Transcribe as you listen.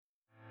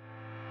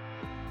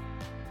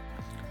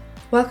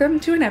Welcome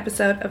to an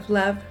episode of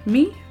Love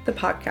Me, the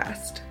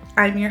podcast.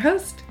 I'm your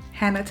host,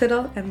 Hannah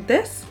Tittle, and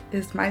this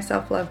is my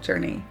self-love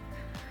journey.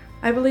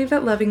 I believe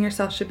that loving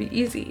yourself should be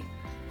easy.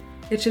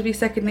 It should be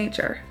second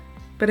nature,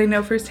 but I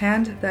know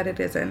firsthand that it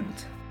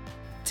isn't.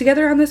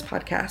 Together on this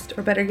podcast,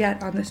 or better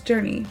yet, on this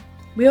journey,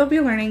 we will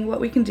be learning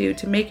what we can do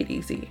to make it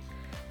easy,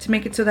 to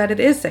make it so that it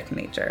is second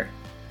nature.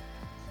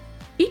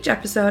 Each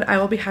episode, I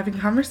will be having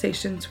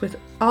conversations with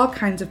all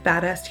kinds of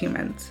badass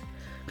humans,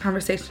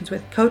 conversations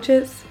with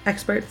coaches,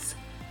 experts,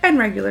 and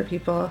regular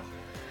people.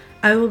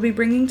 I will be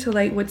bringing to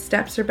light what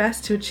steps are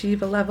best to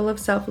achieve a level of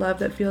self-love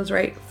that feels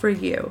right for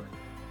you.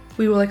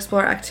 We will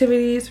explore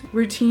activities,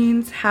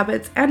 routines,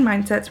 habits, and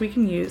mindsets we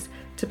can use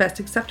to best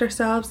accept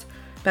ourselves,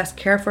 best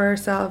care for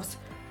ourselves,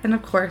 and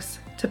of course,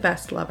 to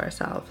best love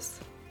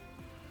ourselves.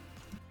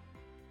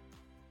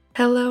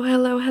 Hello,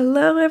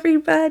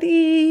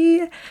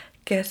 everybody!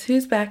 Guess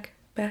who's back?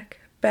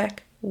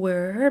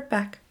 We're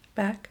back.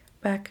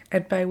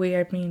 And by we,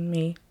 I mean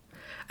me.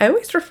 I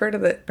always refer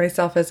to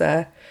myself as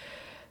a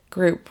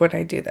group when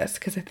I do this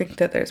because I think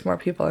that there's more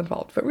people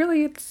involved, but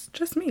really it's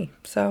just me.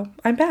 So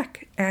I'm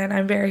back and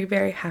I'm very,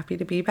 very happy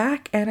to be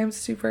back, and I'm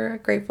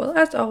super grateful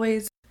as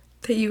always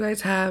that you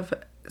guys have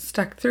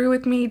stuck through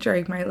with me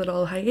during my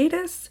little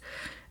hiatus,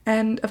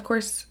 and of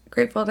course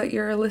grateful that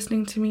you're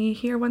listening to me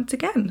here once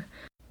again.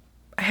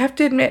 I have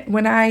to admit,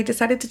 when I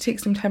decided to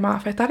take some time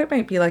off, I thought it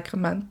might be like a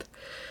month.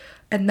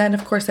 And then,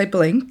 of course, I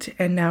blinked,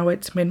 and now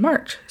it's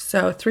mid-March.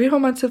 So 3 whole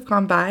months have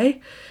gone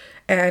by,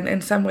 and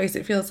in some ways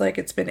it feels like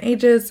it's been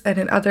ages, and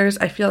in others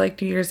I feel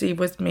like New Year's Eve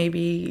was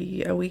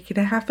maybe a week and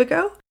a half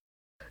ago.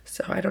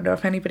 So I don't know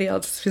if anybody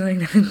else is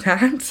feeling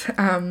that.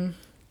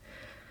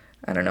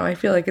 I don't know, I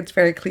feel like it's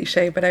very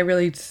cliche, but I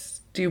really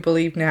do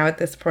believe now at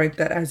this point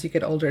that as you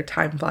get older,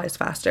 time flies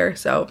faster.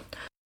 So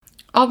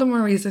all the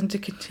more reason to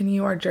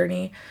continue our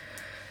journey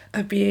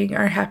of being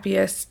our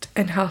happiest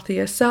and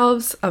healthiest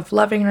selves, of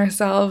loving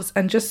ourselves,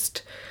 and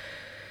just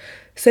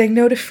saying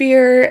no to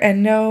fear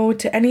and no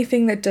to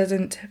anything that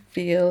doesn't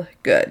feel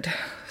good.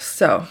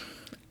 So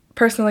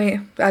personally,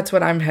 that's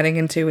what I'm heading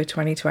into with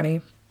 2020.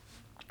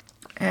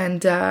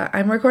 And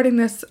I'm recording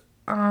this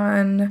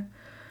on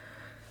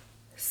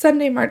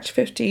Sunday, March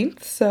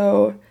 15th.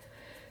 So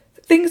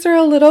things are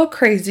a little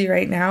crazy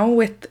right now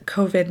with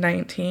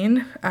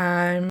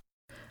COVID-19.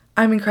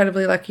 I'm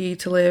incredibly lucky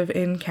to live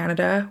in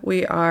Canada.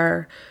 We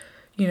are,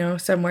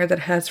 somewhere that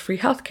has free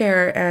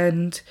healthcare,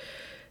 and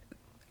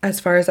as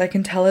far as I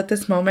can tell at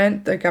this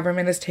moment, the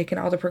government has taken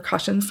all the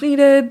precautions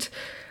needed.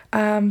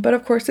 But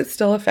of course, it's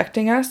still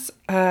affecting us.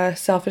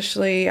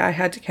 Selfishly, I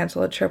had to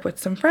cancel a trip with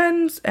some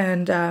friends,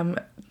 and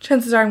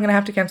chances are I'm going to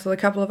have to cancel a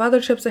couple of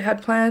other trips I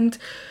had planned.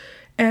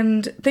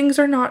 And things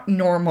are not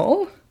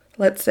normal,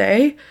 let's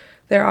say.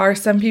 There are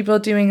some people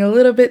doing a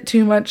little bit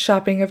too much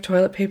shopping of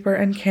toilet paper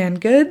and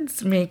canned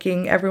goods,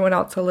 making everyone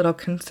else a little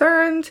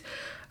concerned.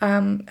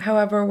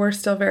 However, we're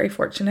still very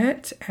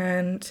fortunate,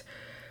 and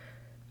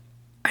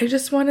I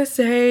just want to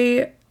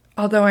say,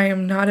 although I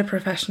am not a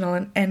professional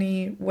in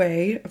any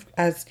way,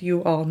 as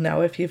you all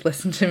know if you've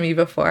listened to me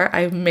before,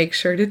 I make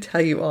sure to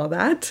tell you all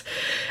that.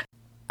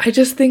 I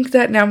just think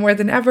that now more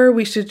than ever,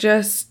 we should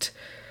just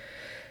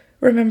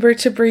remember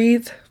to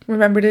breathe,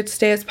 remember to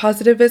stay as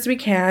positive as we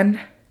can,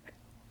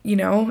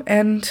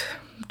 and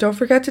don't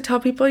forget to tell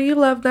people you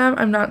love them.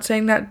 I'm not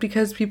saying that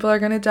because people are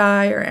going to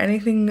die or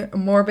anything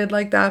morbid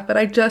like that, but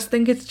I just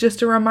think it's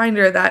just a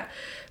reminder that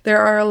there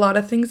are a lot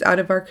of things out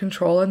of our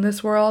control in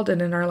this world and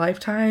in our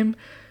lifetime,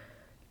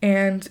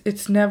 and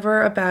it's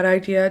never a bad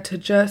idea to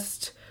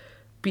just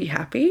be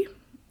happy,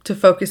 to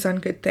focus on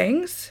good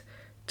things,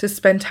 to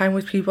spend time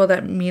with people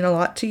that mean a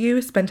lot to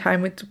you, spend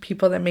time with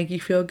people that make you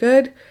feel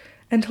good,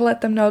 and to let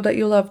them know that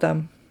you love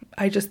them.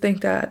 I just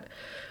think that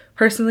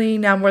personally,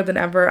 now more than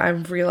ever,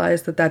 I've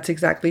realized that that's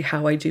exactly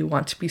how I do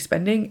want to be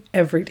spending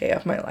every day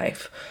of my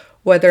life,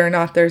 whether or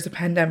not there's a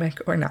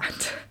pandemic or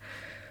not.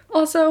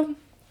 Also,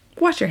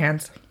 wash your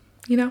hands.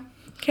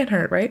 Can't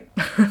hurt, right?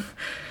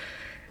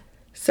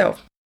 So,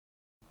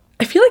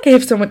 I feel like I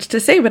have so much to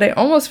say, but I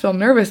almost feel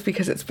nervous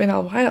because it's been a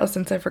while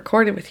since I've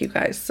recorded with you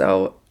guys.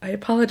 So, I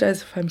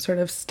apologize if I'm sort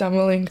of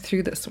stumbling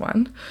through this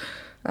one.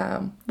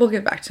 We'll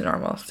get back to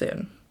normal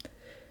soon.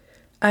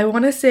 I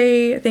want to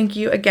say thank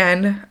you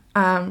again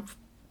to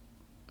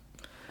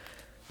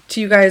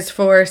you guys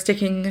for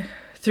sticking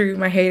through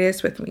my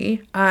hiatus with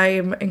me.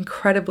 I'm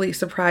incredibly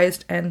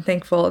surprised and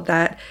thankful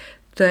that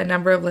the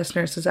number of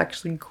listeners has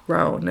actually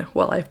grown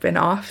while I've been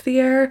off the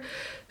air.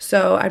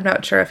 So I'm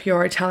not sure if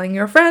you're telling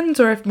your friends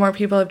or if more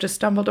people have just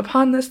stumbled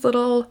upon this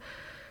little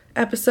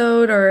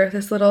episode or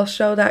this little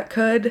show that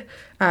could.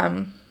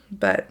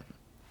 But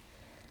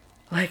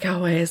like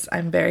always,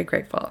 I'm very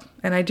grateful.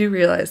 And I do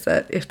realize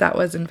that if that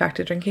was in fact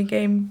a drinking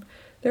game,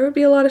 there would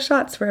be a lot of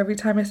shots for every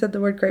time I said the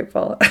word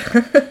grateful.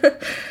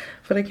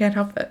 But I can't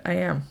help it. I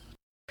am.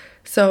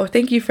 So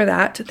thank you for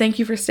that. Thank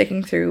you for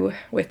sticking through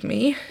with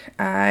me.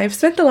 I've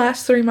spent the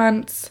last 3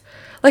 months,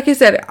 like I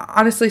said,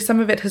 honestly, some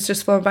of it has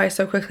just flown by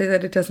so quickly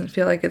that it doesn't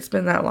feel like it's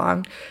been that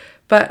long.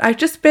 But I've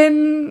just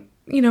been,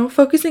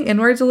 focusing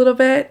inwards a little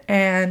bit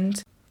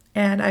and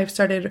And I've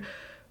started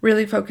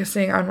really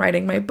focusing on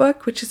writing my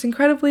book, which is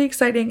incredibly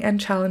exciting and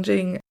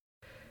challenging.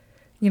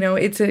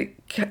 It's a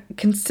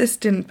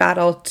consistent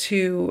battle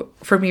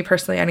for me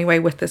personally anyway,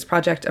 with this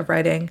project of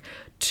writing,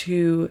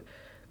 to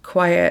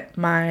quiet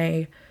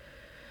my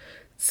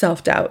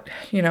self-doubt.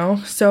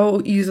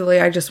 So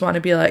easily I just want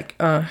to be like,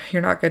 oh,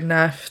 you're not good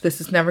enough.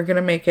 This is never going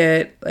to make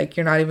it. Like,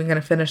 you're not even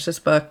going to finish this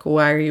book.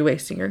 Why are you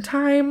wasting your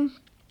time?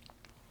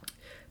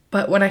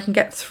 But when I can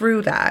get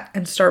through that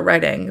and start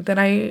writing, then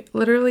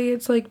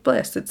it's like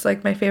bliss. It's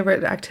like my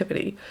favorite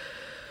activity.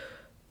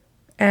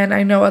 And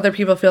I know other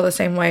people feel the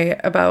same way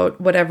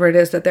about whatever it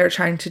is that they're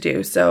trying to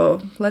do.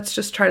 So let's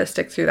just try to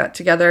stick through that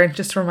together and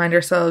just remind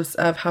ourselves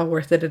of how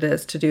worth it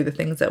is to do the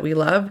things that we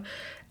love.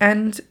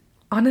 And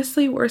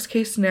honestly, worst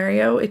case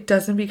scenario, it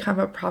doesn't become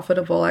a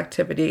profitable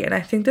activity. And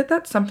I think that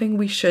that's something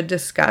we should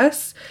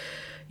discuss.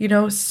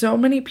 So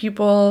many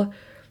people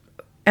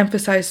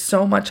emphasize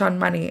so much on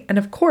money. And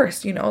of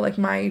course, like,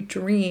 my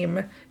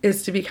dream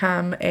is to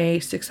become a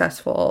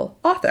successful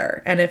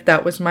author. And if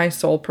that was my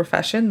sole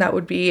profession, that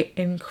would be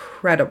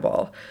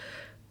incredible.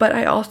 But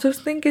I also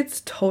think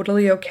it's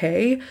totally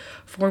okay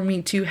for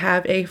me to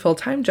have a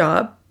full-time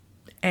job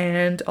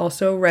and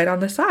also write on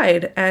the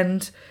side.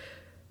 And,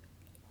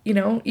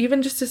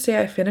 even just to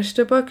say I finished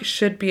a book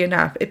should be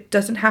enough. It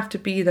doesn't have to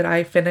be that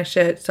I finish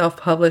it,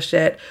 self-publish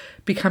it,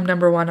 become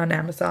 #1 on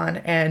Amazon,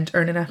 and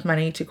earn enough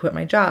money to quit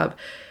my job.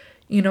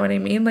 You know what I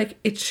mean? Like,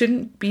 it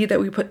shouldn't be that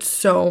we put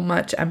so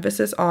much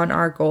emphasis on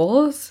our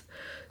goals.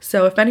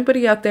 So if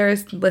anybody out there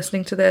is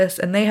listening to this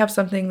and they have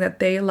something that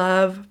they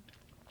love,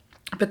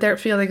 but they're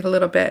feeling a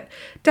little bit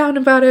down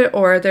about it,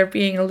 or they're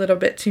being a little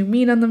bit too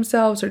mean on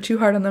themselves or too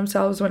hard on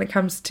themselves when it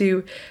comes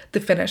to the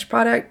finished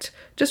product,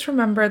 just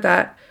remember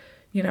that,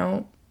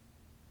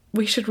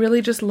 we should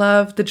really just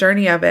love the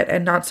journey of it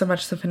and not so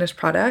much the finished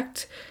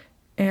product.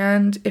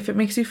 And if it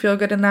makes you feel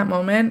good in that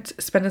moment,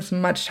 spend as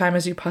much time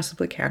as you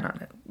possibly can on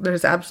it.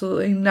 There's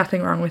absolutely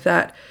nothing wrong with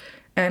that.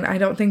 And I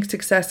don't think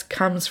success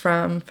comes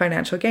from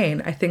financial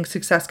gain. I think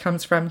success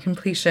comes from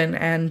completion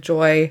and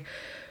joy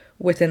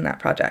within that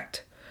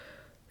project.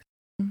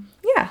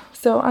 Yeah,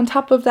 so on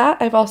top of that,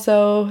 I've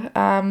also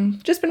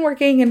just been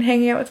working and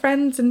hanging out with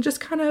friends and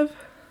just kind of,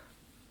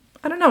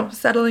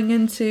 settling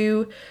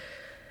into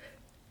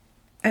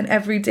an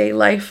everyday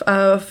life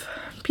of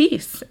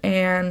peace.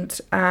 And,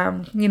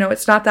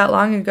 it's not that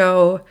long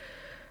ago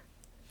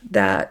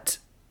that,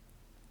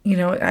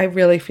 I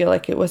really feel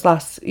like it was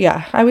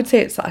I would say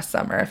it's last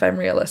summer, if I'm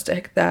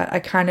realistic, that I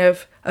kind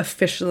of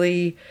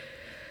officially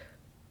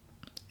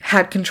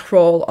had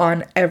control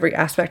on every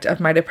aspect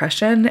of my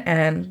depression.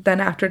 And then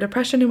after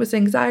depression, it was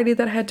anxiety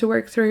that I had to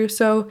work through.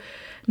 So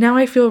now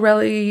I feel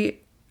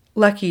really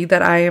lucky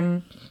that I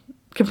am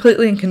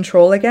completely in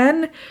control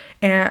again.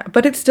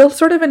 But it's still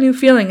sort of a new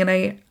feeling. And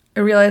I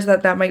realize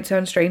that that might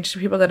sound strange to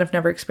people that have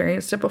never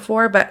experienced it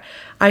before, but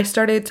I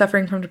started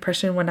suffering from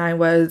depression when I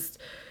was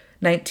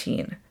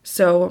 19.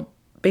 So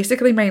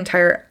basically my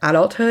entire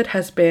adulthood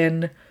has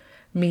been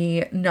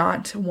me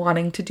not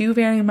wanting to do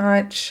very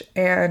much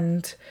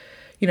and,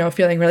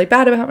 feeling really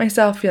bad about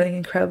myself, feeling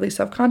incredibly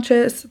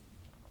self-conscious.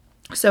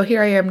 So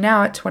here I am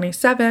now at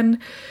 27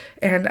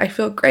 and I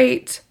feel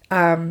great.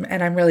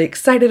 And I'm really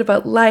excited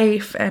about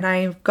life and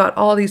I've got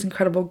all these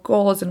incredible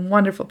goals and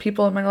wonderful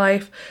people in my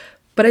life.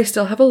 But I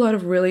still have a lot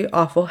of really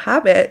awful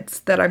habits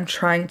that I'm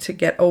trying to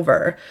get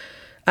over.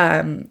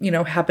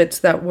 Habits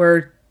that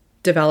were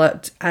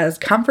developed as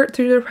comfort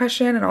through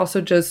depression and also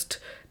just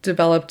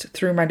developed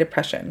through my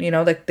depression,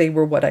 like they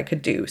were what I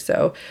could do.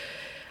 So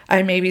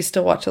I maybe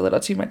still watch a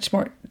little too much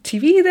more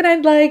TV than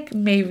I'd like.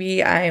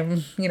 Maybe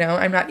I'm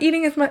not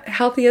eating as much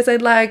healthy as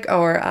I'd like,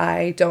 or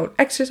I don't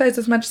exercise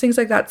as much, things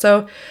like that.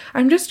 So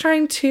I'm just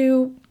trying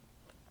to,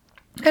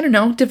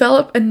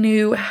 develop a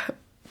new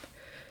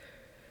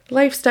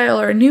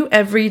lifestyle or a new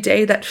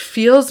everyday that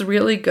feels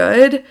really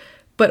good,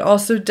 but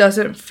also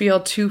doesn't feel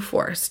too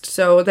forced.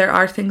 So there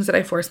are things that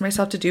I force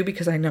myself to do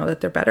because I know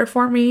that they're better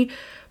for me,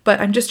 but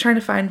I'm just trying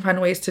to find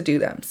fun ways to do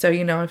them. So,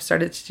 I've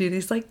started to do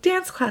these like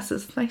dance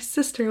classes with my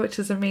sister, which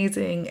is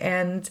amazing.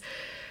 And,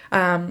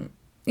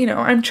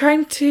 I'm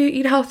trying to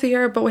eat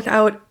healthier, but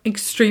without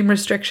extreme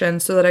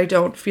restrictions so that I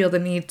don't feel the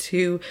need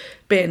to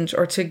binge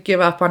or to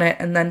give up on it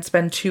and then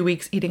spend 2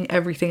 weeks eating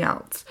everything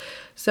else.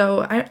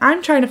 So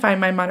I'm trying to find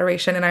my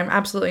moderation, and I'm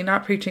absolutely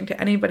not preaching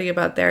to anybody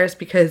about theirs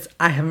because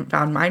I haven't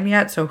found mine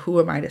yet, so who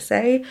am I to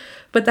say?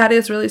 But that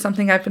is really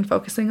something I've been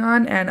focusing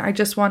on, and I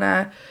just want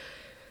to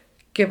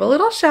give a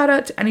little shout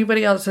out to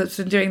anybody else that's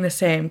been doing the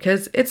same,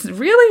 because it's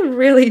really,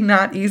 really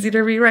not easy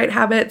to rewrite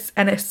habits,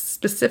 and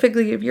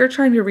specifically if you're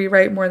trying to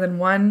rewrite more than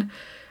one,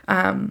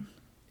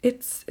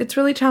 it's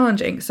really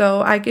challenging.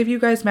 So I give you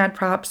guys mad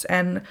props,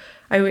 and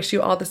I wish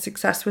you all the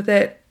success with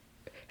it.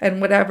 And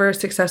whatever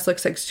success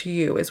looks like to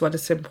you is what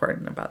is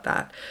important about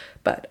that.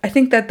 But I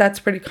think that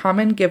that's pretty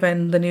common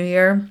given the new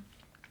year.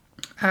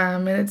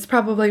 And it's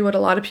probably what a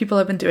lot of people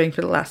have been doing for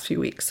the last few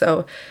weeks.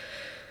 So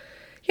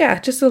yeah,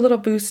 just a little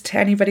boost to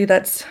anybody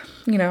that's,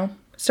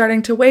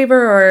 starting to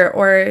waver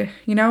or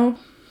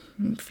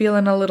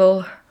feeling a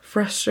little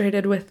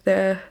frustrated with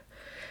the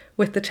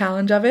with the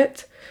challenge of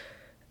it.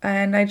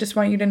 And I just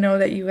want you to know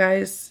that you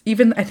guys,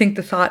 even I think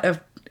the thought of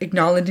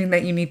acknowledging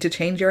that you need to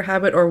change your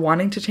habit or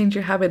wanting to change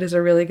your habit is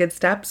a really good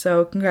step.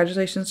 So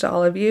congratulations to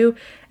all of you,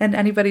 and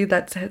anybody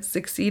that has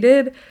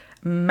succeeded,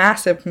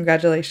 massive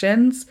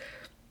congratulations.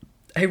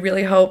 I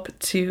really hope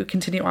to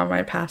continue on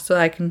my path so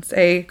that I can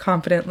say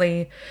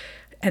confidently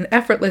and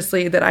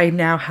effortlessly that I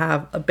now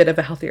have a bit of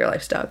a healthier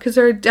lifestyle, because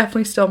there are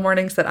definitely still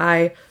mornings that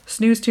I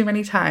snooze too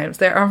many times.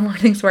 There are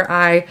mornings where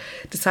I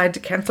decide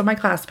to cancel my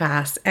class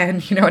pass,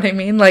 and you know what I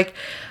mean? Like,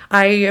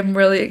 I am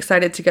really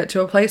excited to get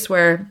to a place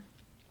where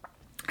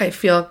I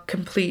feel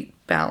complete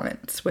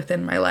balance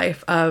within my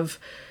life of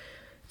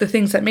the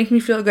things that make me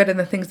feel good and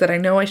the things that I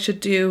know I should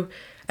do,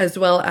 as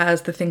well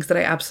as the things that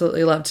I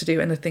absolutely love to do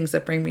and the things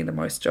that bring me the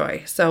most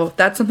joy. So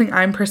that's something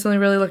I'm personally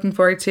really looking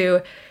forward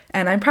to.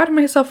 And I'm proud of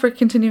myself for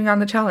continuing on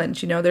the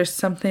challenge. You know, there's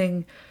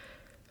something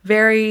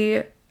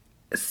very,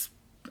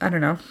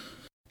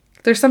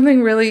 there's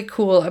something really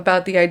cool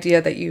about the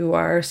idea that you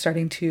are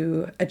starting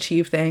to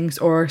achieve things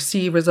or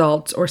see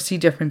results or see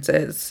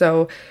differences.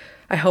 So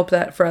I hope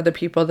that for other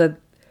people that,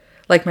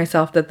 like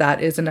myself,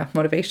 that is enough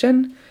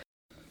motivation.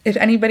 If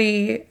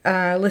anybody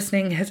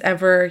listening has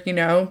ever,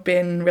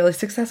 been really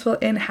successful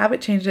in habit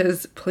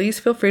changes, please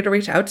feel free to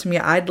reach out to me.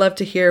 I'd love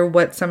to hear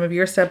what some of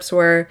your steps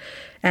were.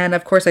 And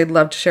of course, I'd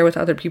love to share with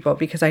other people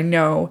because I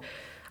know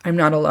I'm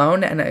not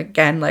alone. And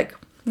again,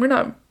 we're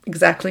not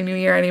exactly New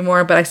Year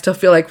anymore, but I still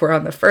feel like we're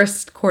on the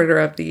first quarter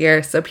of the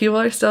year. So people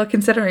are still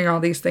considering all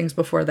these things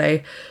before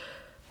they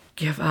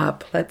give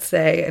up, let's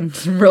say,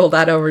 and roll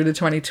that over to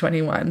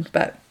 2021.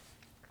 But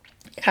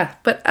yeah,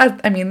 but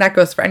that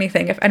goes for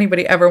anything. If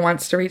anybody ever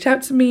wants to reach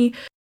out to me,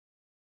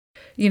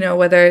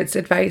 whether it's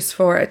advice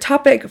for a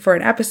topic, for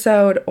an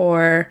episode,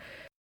 or,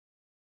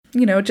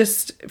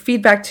 just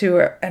feedback to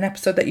an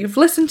episode that you've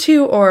listened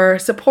to or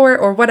support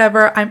or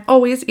whatever, I'm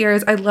always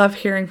ears. I love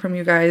hearing from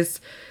you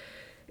guys.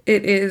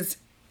 It is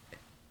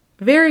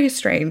very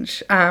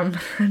strange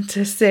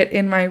to sit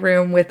in my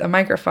room with a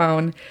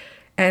microphone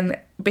and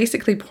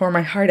basically pour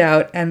my heart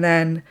out and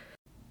then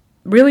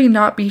really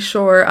not be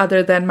sure,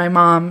 other than my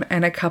mom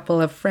and a couple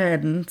of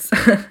friends.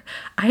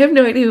 I have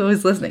no idea who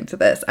is listening to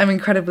this. I'm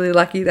incredibly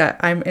lucky that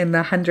I'm in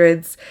the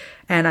hundreds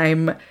and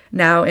I'm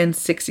now in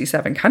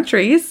 67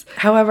 countries.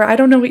 However, I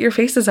don't know what your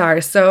faces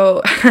are.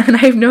 So, and I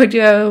have no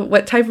idea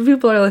what type of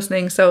people are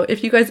listening. So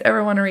if you guys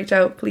ever want to reach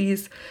out,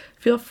 please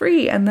feel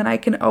free. And then I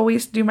can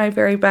always do my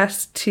very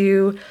best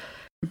to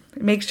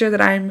make sure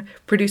that I'm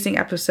producing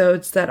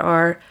episodes that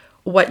are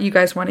what you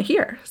guys want to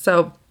hear.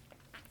 So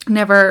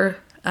never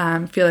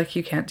feel like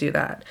you can't do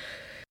that.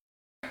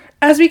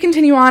 As we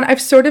continue on, I've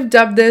sort of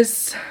dubbed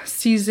this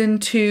season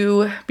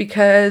 2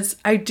 because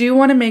I do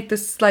want to make the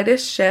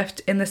slightest shift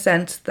in the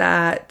sense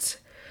that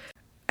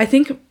I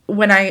think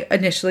when I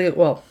initially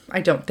launched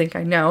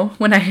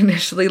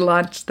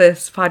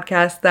this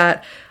podcast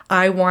that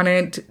I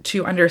wanted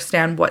to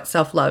understand what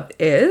self-love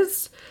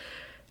is.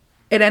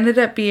 It ended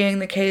up being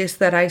the case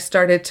that I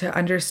started to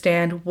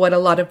understand what a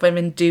lot of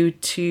women do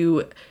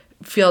to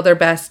feel their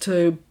best,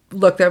 to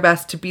look their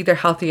best, to be their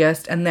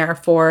healthiest, and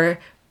therefore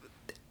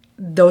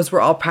those were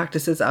all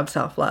practices of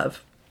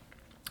self-love.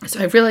 So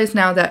I've realized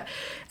now that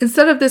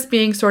instead of this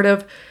being sort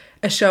of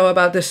a show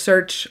about the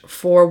search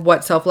for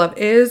what self-love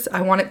is,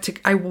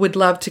 I would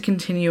love to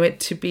continue it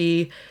to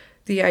be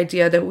the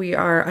idea that we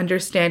are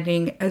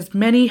understanding as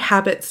many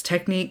habits,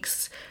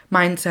 techniques,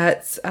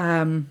 mindsets,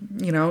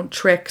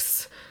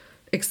 tricks,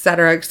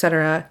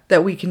 etc.,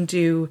 that we can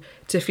do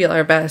to feel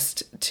our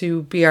best,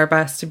 to be our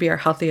best, to be our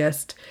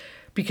healthiest,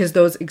 because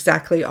those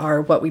exactly are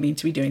what we need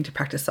to be doing to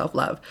practice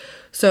self-love.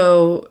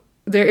 So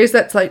there is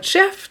that slight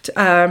shift.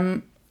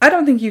 I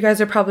don't think you guys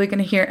are probably going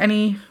to hear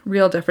any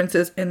real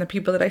differences in the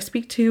people that I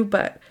speak to,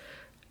 but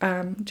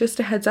just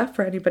a heads up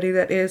for anybody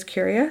that is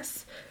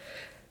curious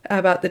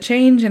about the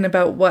change and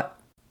about what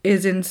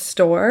is in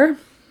store.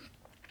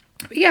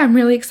 But yeah, I'm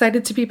really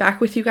excited to be back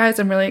with you guys.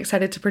 I'm really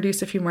excited to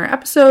produce a few more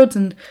episodes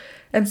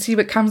and see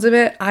what comes of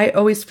it. I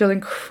always feel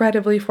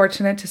incredibly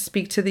fortunate to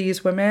speak to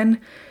these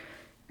women,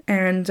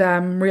 and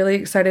I'm really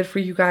excited for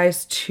you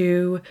guys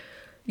to,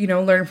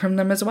 learn from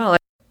them as well.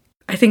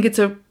 I think it's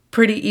a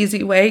pretty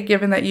easy way,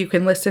 given that you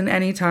can listen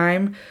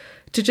anytime,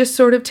 to just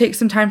sort of take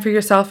some time for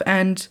yourself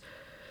and,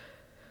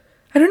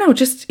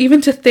 just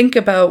even to think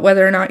about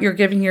whether or not you're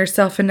giving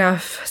yourself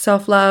enough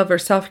self-love or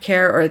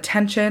self-care or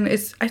attention.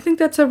 I think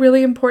that's a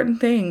really important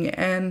thing,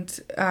 and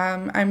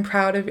I'm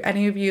proud of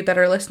any of you that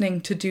are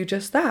listening to do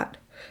just that.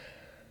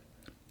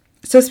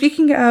 So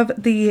speaking of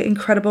the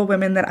incredible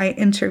women that I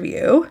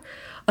interview,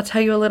 I'll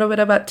tell you a little bit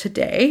about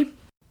today.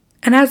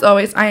 And as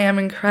always, I am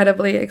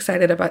incredibly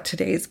excited about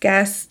today's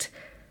guest.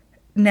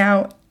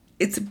 Now,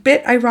 it's a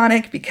bit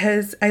ironic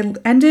because I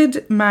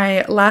ended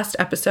my last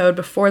episode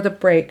before the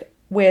break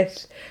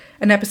with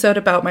an episode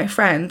about my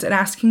friends and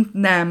asking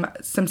them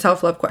some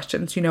self-love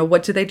questions.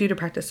 What do they do to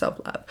practice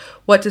self-love?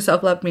 What does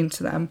self-love mean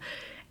to them?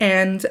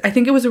 And I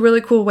think it was a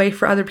really cool way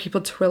for other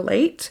people to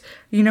relate.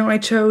 I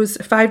chose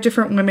 5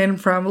 different women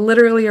from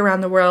literally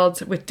around the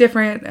world with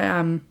different,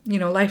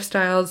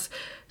 lifestyles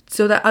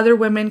so that other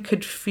women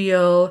could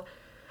feel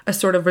a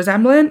sort of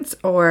resemblance,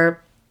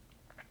 or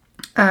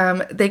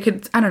they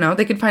could, I don't know,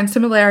 they could find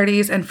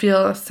similarities and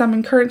feel some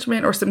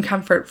encouragement or some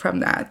comfort from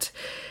that.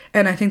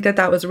 And I think that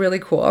that was really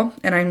cool.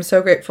 And I'm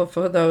so grateful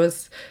for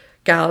those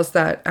gals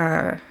that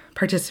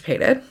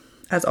participated,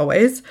 as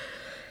always.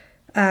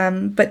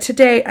 But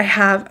today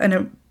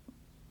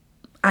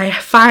I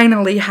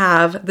finally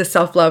have the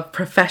self-love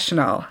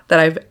professional that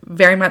I've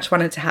very much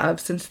wanted to have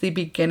since the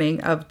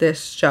beginning of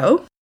this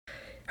show.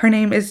 Her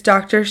name is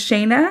Dr.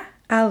 Shana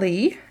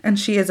Ali, and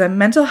she is a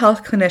mental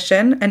health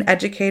clinician, an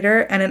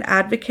educator, and an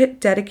advocate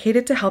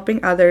dedicated to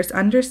helping others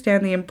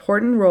understand the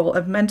important role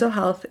of mental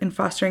health in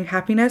fostering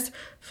happiness,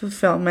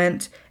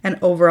 fulfillment, and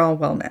overall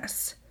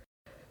wellness.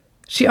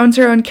 She owns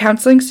her own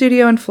counseling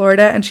studio in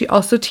Florida, and she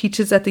also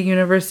teaches at the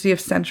University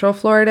of Central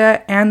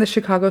Florida and the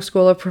Chicago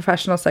School of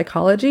Professional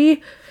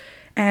Psychology.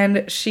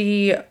 And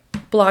she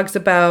blogs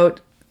about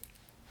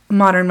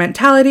modern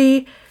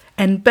mentality,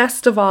 and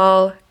best of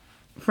all,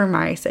 for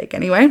my sake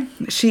anyway,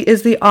 she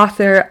is the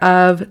author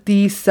of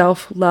the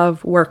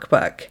Self-Love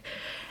Workbook.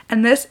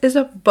 And this is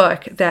a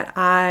book that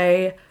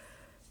I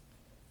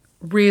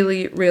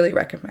really, really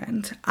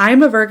recommend.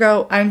 I'm a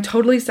Virgo. I'm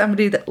totally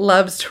somebody that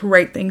loves to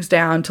write things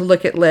down, to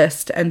look at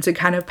lists, and to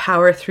kind of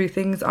power through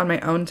things on my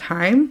own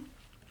time.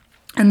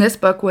 And this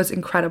book was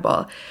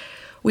incredible.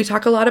 We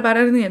talk a lot about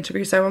it in the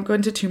interview, so I won't go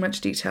into too much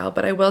detail,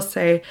 but I will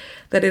say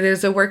that it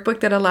is a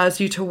workbook that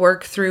allows you to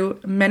work through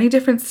many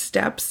different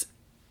steps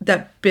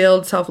that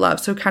build self-love.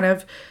 So kind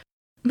of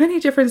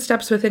many different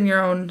steps within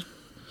your own,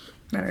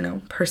 I don't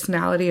know,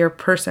 personality or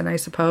person, I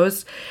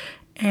suppose.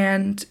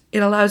 And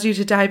it allows you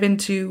to dive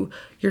into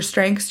your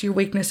strengths, your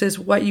weaknesses,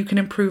 what you can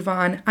improve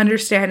on,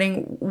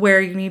 understanding where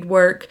you need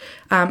work,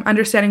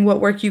 understanding what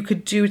work you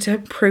could do to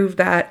improve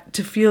that,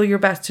 to feel your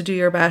best, to do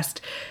your best.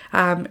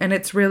 And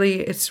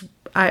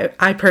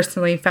I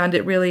personally found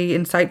it really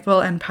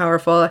insightful and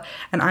powerful,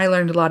 and I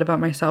learned a lot about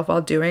myself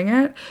while doing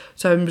it.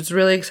 So I was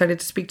really excited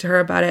to speak to her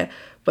about it,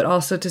 but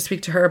also to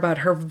speak to her about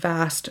her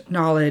vast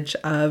knowledge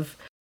of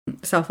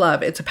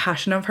self-love. It's a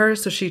passion of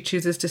hers, so she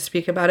chooses to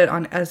speak about it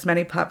on as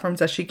many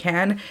platforms as she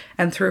can,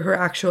 and through her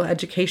actual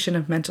education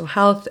of mental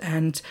health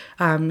and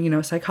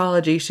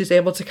psychology, she's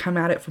able to come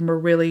at it from a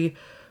really,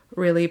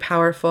 really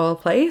powerful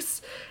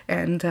place.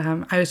 And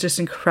I was just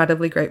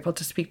incredibly grateful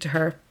to speak to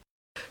her.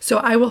 So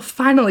I will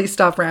finally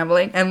stop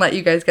rambling and let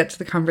you guys get to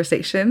the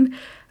conversation.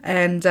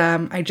 And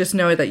I just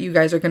know that you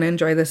guys are going to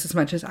enjoy this as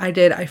much as I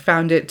did. I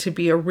found it to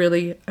be a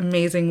really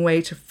amazing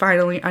way to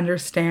finally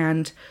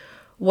understand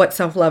what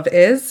self-love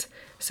is.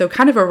 So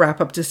kind of a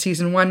wrap up to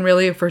season 1,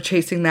 really, if we're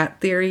chasing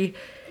that theory,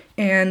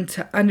 and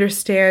to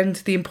understand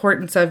the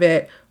importance of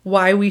it,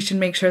 why we should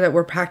make sure that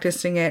we're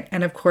practicing it,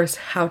 and of course,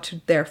 how to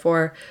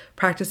therefore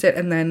practice it,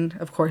 and then,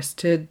 of course,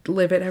 to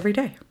live it every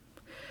day.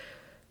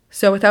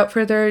 So without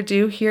further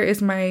ado, here is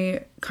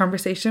my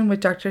conversation with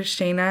Dr.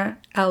 Shana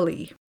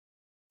Ali.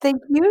 Thank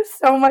you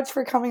so much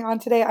for coming on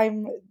today.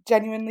 I'm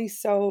genuinely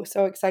so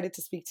excited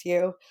to speak to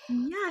you.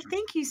 Yeah,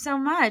 thank you so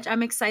much.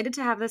 I'm excited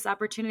to have this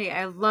opportunity.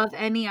 I love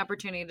any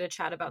opportunity to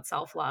chat about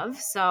self-love.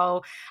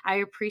 So I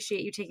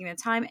appreciate you taking the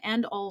time,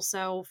 and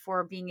also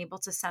for being able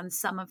to send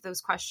some of those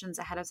questions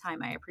ahead of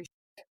time. I appreciate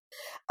it.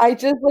 I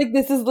just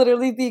this is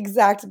literally the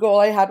exact goal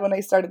I had when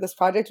I started this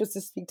project, was to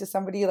speak to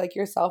somebody like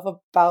yourself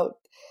about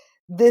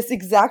this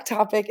exact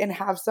topic and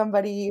have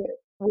somebody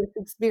with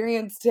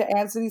experience to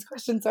answer these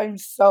questions. So I'm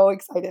so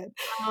excited.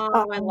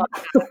 Oh, I love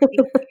that. Thank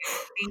you.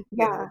 Thank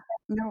Yeah.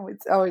 you. No,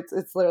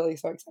 it's literally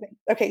so exciting.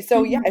 Okay,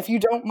 so yeah, if you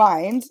don't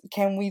mind,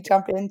 can we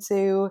jump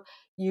into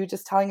you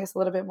just telling us a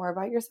little bit more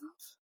about yourself?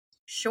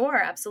 Sure,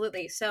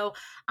 absolutely. So,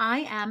 I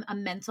am a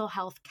mental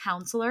health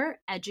counselor,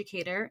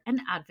 educator, and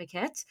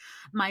advocate.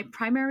 My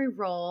primary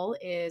role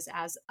is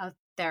as a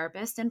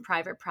therapist in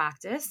private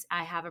practice.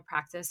 I have a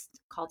practice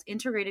called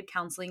Integrated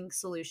Counseling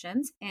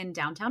Solutions in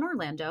downtown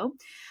Orlando.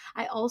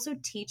 I also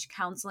teach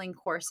counseling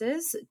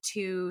courses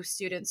to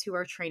students who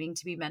are training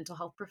to be mental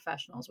health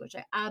professionals, which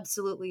I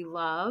absolutely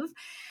love.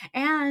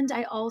 And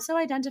I also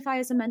identify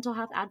as a mental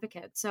health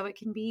advocate. So, it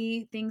can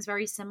be things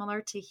very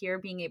similar to here,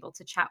 being able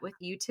to chat with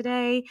you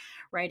today,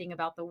 writing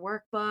about the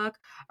workbook,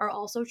 are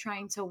also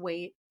trying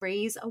to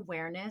raise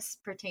awareness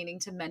pertaining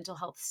to mental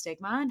health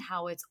stigma and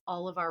how it's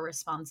all of our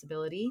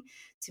responsibility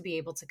to be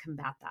able to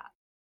combat that.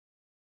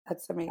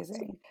 That's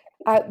amazing.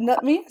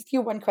 Let me ask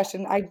you one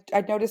question. I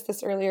noticed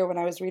this earlier when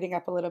I was reading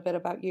up a little bit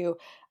about you,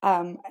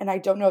 and I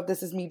don't know if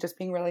this is me just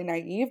being really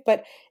naive,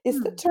 but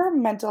is the Hmm.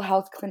 term mental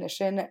health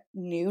clinician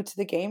new to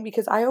the game?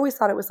 Because I always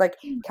thought it was like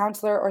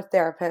counselor or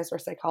therapist or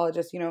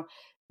psychologist.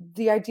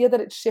 The idea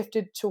that it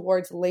shifted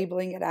towards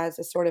labeling it as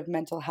a sort of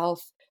mental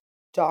health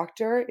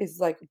doctor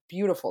is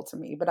beautiful to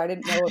me, but I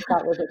didn't know if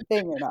that was a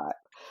thing or not.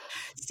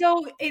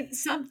 So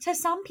to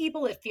some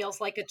people it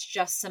feels like it's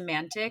just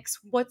semantics.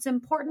 What's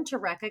important to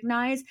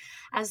recognize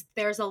as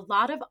there's a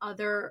lot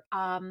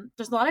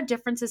of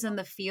differences in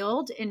the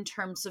field in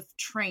terms of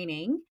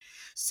training.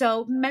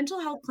 So mental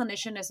health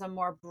clinician is a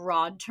more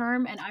broad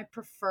term, and I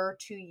prefer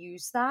to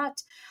use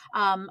that.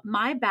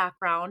 My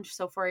background,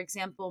 so for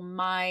example,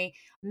 my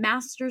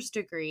master's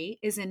degree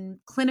is in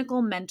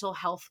clinical mental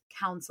health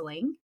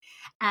counseling,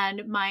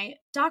 and my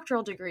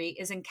doctoral degree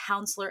is in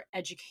counselor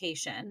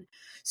education.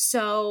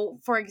 So,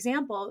 for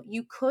example,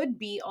 you could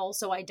be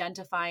also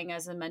identifying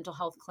as a mental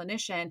health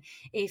clinician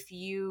if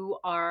you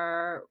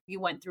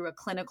went through a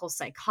clinical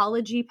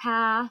psychology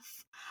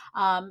path.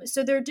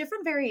 So there are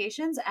different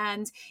variations,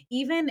 and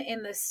even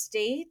in the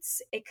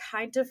states, it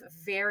kind of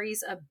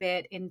varies a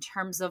bit in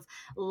terms of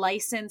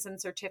license and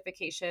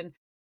certification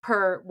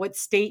per what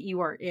state you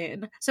are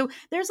in. So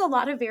there's a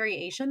lot of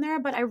variation there,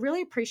 but I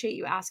really appreciate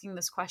you asking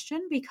this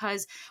question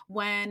because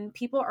when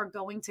people are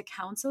going to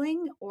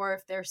counseling or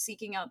if they're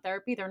seeking out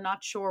therapy, they're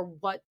not sure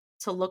what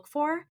to look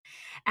for.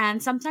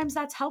 And sometimes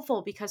that's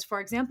helpful because, for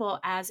example,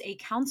 as a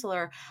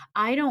counselor,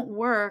 I don't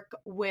work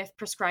with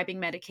prescribing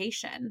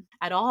medication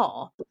at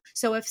all.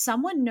 So if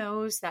someone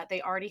knows that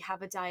they already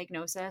have a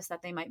diagnosis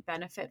that they might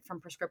benefit from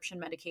prescription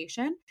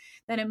medication,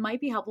 then it might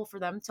be helpful for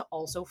them to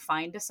also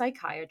find a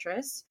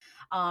psychiatrist.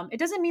 It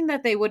doesn't mean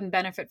that they wouldn't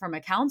benefit from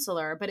a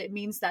counselor, but it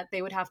means that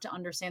they would have to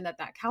understand that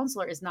that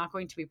counselor is not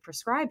going to be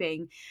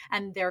prescribing,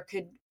 and there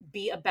could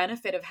be a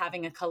benefit of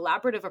having a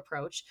collaborative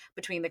approach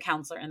between the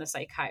counselor and the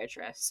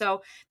psychiatrist.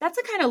 So that's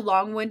a kind of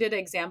long-winded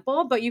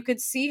example, but you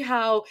could see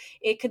how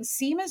it can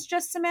seem as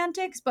just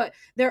semantics, but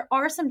there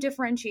are some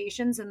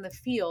differentiations in the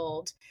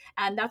field,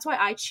 and that's why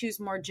I choose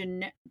more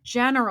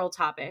general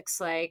topics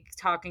like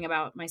talking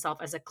about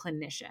myself as a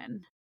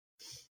clinician.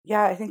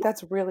 Yeah, I think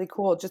that's really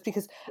cool just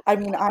because I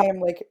mean, I am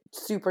like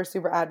super,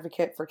 super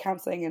advocate for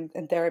counseling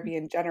and therapy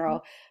in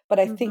general, but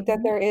I think that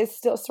Mhm. there is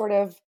still sort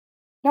of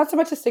not so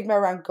much a stigma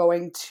around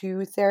going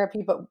to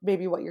therapy, but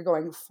maybe what you're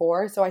going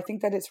for. So I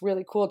think that it's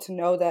really cool to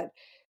know that,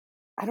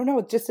 I don't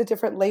know, just a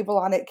different label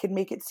on it can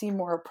make it seem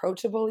more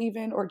approachable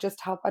even, or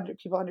just help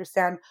people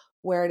understand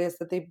where it is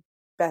that they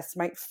best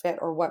might fit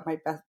or what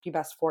might be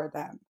best for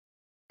them.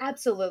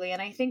 Absolutely.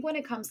 And I think when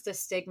it comes to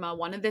stigma,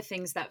 one of the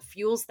things that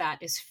fuels that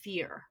is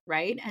fear,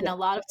 right? And Yeah. a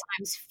lot of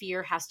times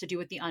fear has to do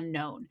with the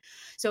unknown.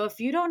 So if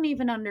you don't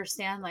even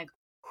understand, like,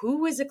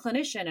 who is a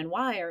clinician and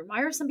why, or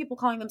why are some people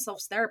calling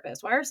themselves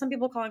therapists? Why are some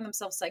people calling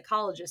themselves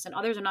psychologists and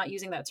others are not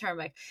using that term?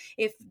 Like,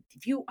 if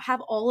you have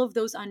all of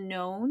those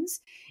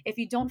unknowns, if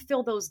you don't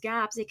fill those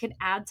gaps, it can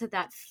add to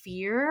that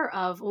fear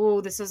of,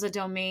 oh, this is a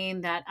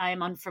domain that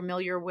I'm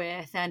unfamiliar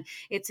with and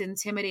it's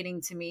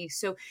intimidating to me.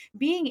 So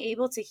being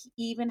able to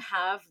even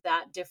have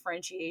that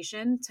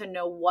differentiation to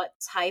know what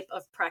type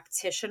of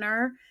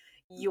practitioner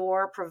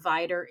your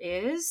provider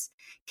is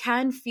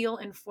can feel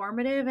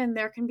informative, and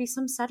there can be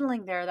some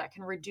settling there that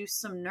can reduce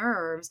some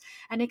nerves,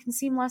 and it can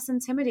seem less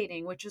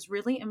intimidating, which is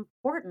really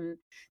important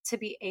to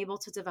be able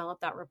to develop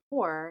that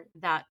rapport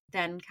that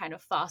then kind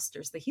of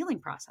fosters the healing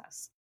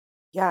process.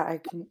 Yeah,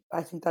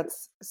 I think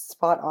that's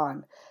spot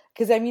on.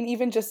 Because I mean,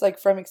 even just, like,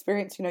 from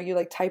experience, you,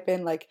 like, type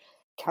in, like,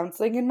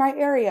 "counseling in my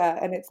area,"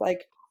 and it's,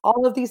 like,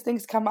 all of these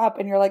things come up,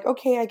 and you're like,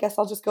 "Okay, I guess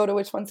I'll just go to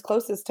which one's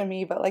closest to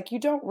me," but, like, you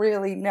don't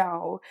really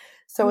know.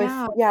 So if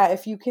Yeah. yeah,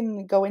 if you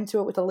can go into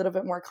it with a little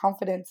bit more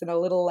confidence and a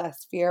little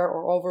less fear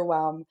or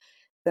overwhelm,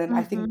 then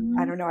I think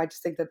I Mhm. don't know, I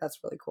just think that that's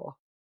really cool.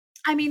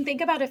 I mean, think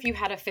about if you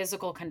had a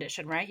physical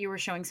condition, right? You were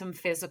showing some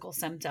physical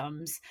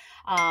symptoms.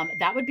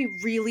 That would be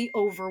really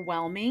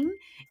overwhelming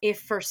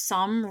if for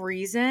some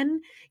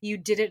reason you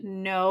didn't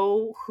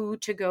know who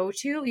to go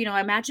to. You know,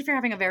 imagine if you're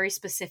having a very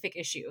specific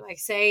issue, like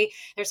say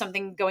there's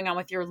something going on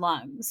with your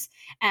lungs,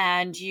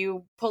 and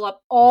you pull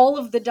up all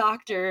of the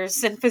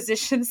doctors and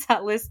physicians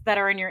that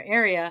are in your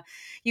area.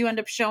 You end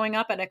up showing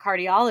up at a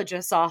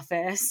cardiologist's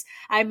office.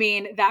 I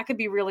mean, that could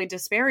be really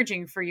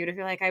disparaging for you to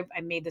feel like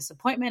I made this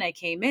appointment, I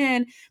came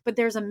in, but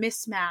there's a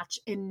mismatch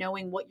in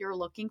knowing what you're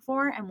looking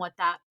for and what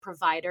that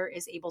provider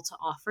is able to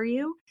offer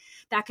you.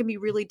 That can be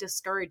really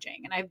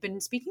discouraging. And I've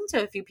been speaking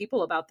to a few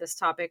people about this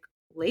topic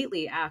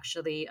lately,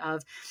 actually,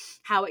 of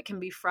how it can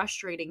be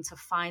frustrating to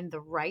find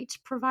the right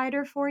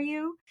provider for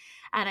you.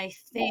 And I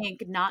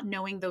think not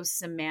knowing those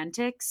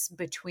semantics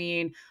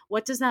between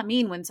what does that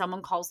mean when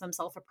someone calls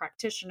themselves a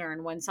practitioner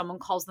and when someone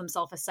calls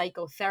themselves a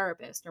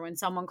psychotherapist or when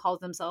someone calls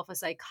themselves a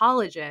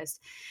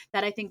psychologist,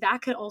 that I think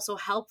that could also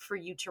help for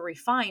you to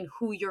refine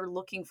who you're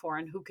looking for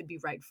and who could be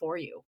right for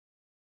you.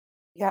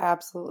 Yeah,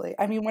 absolutely.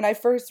 I mean, when I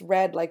first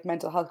read like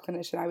mental health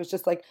clinician, I was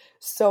just like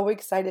so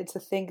excited to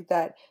think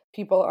that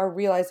people are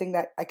realizing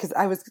that because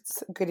I was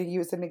going to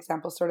use an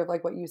example, sort of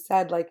like what you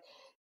said, like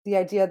the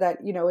idea that,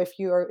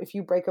 if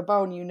you break a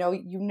bone, you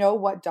know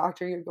what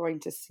doctor you're going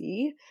to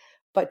see,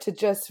 but to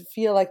just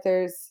feel like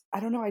I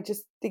don't know, I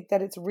just think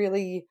that it's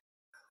really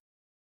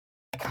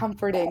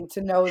comforting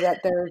to know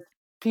that there's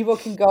people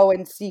can go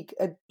and seek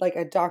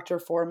a doctor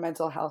for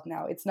mental health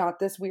now. It's not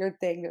this weird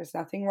thing. There's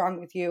nothing wrong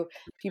with you.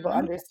 People Mhm.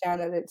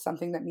 understand that it's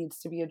something that needs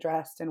to be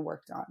addressed and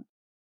worked on.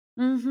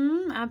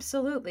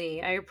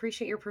 Absolutely. I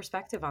appreciate your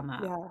perspective on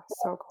that. Yeah,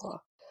 so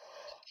cool.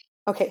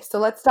 Okay, so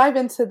let's dive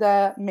into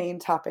the main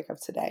topic of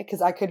today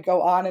because I could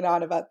go on and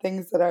on about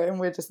things that are, and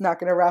we're just not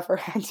going to wrap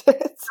around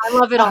it. I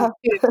love it all Um,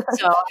 too,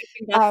 so I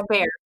think that's um,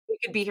 fair. We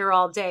could be here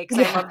all day because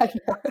I yeah, love I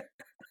know.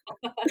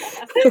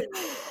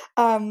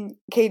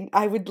 Kate,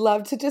 I would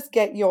love to just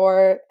get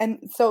your, and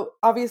so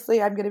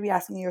obviously I'm going to be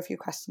asking you a few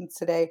questions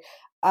today.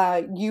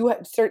 You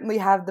certainly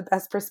have the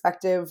best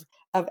perspective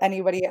of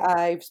anybody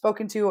I've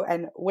spoken to,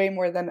 and way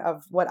more than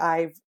of what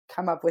I've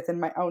come up with in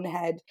my own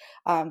head.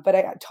 But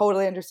I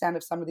totally understand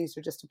if some of these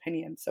are just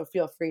opinions. So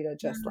feel free to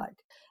just Mhm,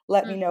 like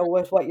let me know mhm,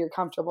 with what you're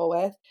comfortable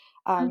with.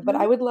 But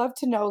I mhm. would love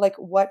to know, like,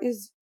 what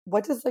does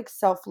like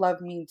self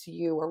love mean to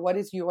you, or what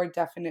is your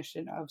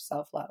definition of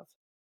self love?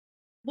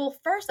 Well,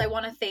 first, I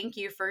wanna thank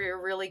you for your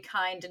really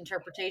kind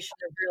interpretation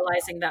of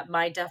realizing that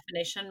my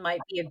definition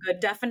might be a good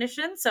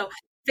definition, so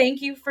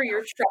thank you for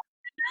your trust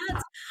in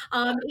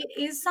that.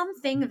 It is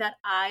something that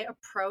I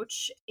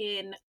approach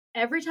in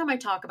every time I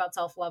talk about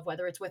self-love,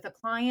 whether it's with a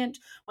client,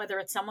 whether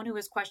it's someone who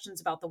has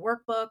questions about the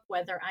workbook,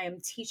 whether I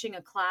am teaching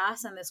a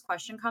class and this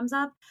question comes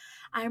up,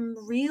 I'm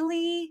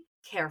really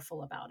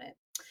careful about it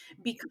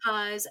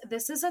because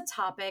this is a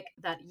topic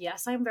that,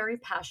 yes, I'm very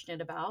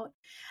passionate about.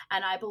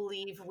 And I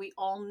believe we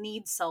all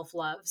need self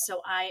love.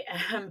 So I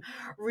am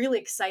really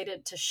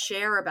excited to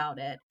share about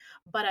it.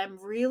 But I'm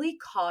really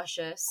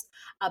cautious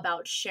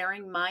about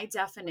sharing my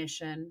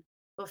definition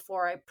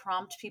before I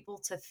prompt people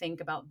to think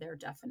about their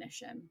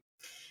definition.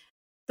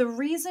 The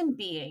reason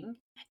being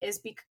is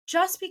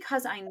just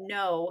because I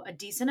know a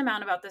decent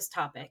amount about this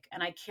topic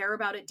and I care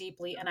about it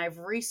deeply and I've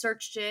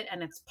researched it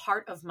and it's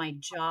part of my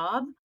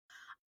job,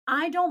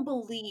 I don't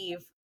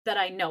believe that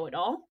I know it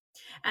all.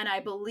 And I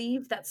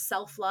believe that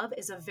self love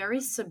is a very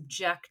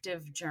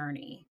subjective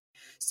journey.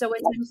 So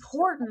it's Yes.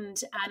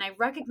 important. And I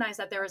recognize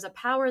that there is a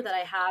power that I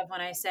have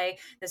when I say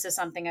this is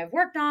something I've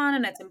worked on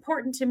and it's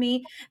important to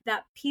me.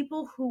 That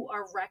people who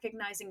are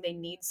recognizing they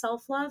need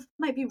self love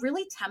might be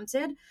really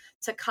tempted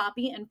to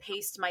copy and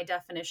paste my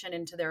definition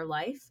into their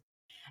life.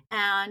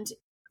 And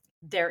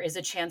there is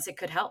a chance it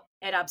could help.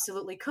 It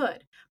absolutely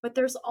could. But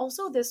there's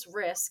also this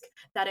risk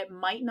that it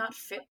might not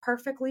fit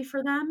perfectly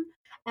for them.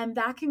 And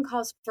that can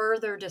cause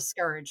further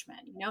discouragement,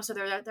 So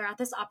they're at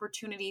this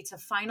opportunity to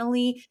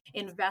finally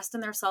invest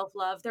in their self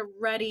love. They're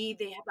ready,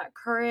 they have that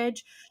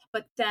courage,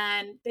 but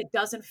then it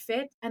doesn't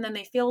fit. And then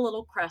they feel a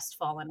little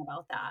crestfallen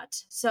about that.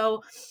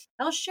 So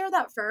I'll share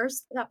that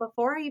first, that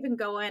before I even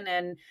go in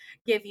and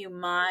give you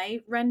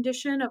my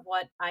rendition of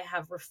what I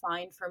have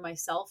refined for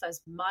myself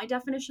as my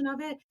definition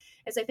of it,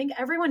 is I think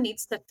everyone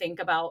needs to think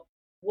about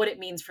what it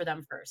means for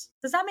them first.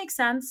 Does that make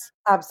sense?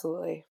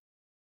 Absolutely.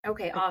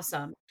 Okay, I-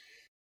 awesome.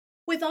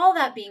 With all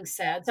that being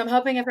said, so I'm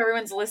hoping if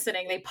everyone's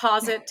listening, they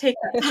pause it, take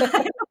their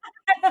time.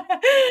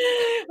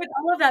 With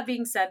all of that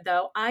being said,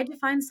 though, I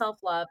define self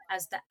love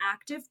as the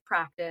active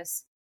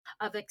practice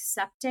of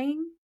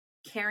accepting,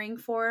 caring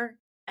for,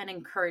 and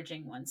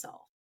encouraging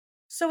oneself.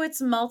 So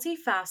it's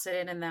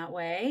multifaceted in that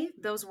way.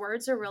 Those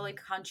words are really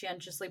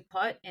conscientiously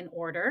put in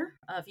order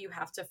of you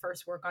have to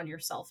first work on your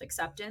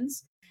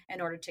self-acceptance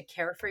in order to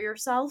care for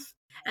yourself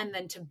and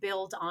then to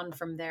build on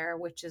from there,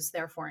 which is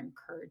therefore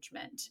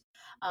encouragement.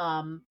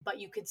 But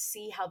you could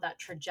see how that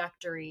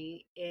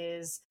trajectory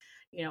is,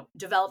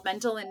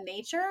 developmental in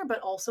nature, but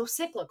also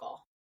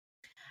cyclical.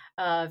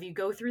 If you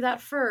go through that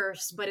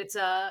first, but it's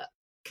a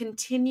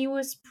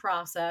continuous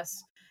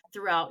process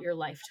throughout your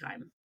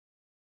lifetime.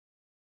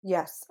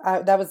 Yes,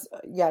 that was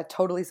yeah,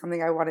 totally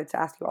something I wanted to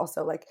ask you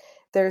also. Like,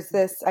 there's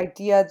this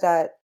idea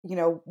that,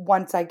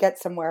 once I get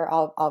somewhere,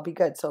 I'll be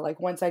good. So like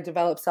once I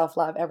develop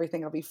self-love,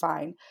 everything will be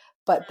fine.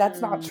 But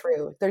that's not Mm.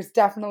 true. There's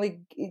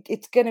definitely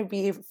it's gonna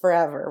be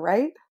forever,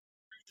 right?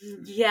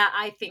 Yeah,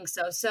 I think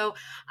so. So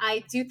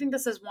I do think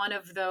this is one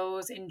of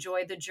those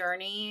enjoy the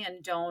journey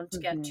and don't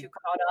get Hmm. too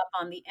caught up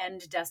on the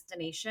end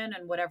destination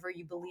and whatever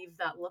you believe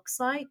that looks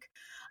like.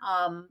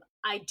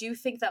 I do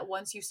think that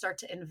once you start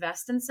to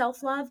invest in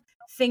self love,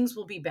 things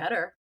will be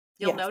better.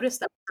 You'll Yes. notice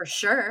that for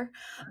sure.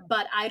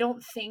 But I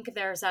don't think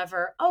there's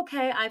ever,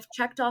 okay, I've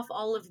checked off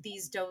all of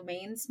these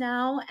domains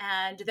now,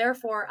 and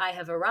therefore I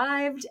have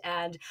arrived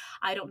and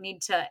I don't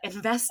need to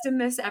invest in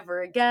this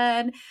ever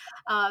again.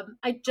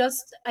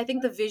 I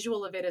think the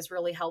visual of it is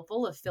really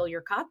helpful of fill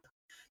your cup.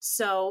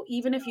 So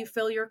even if you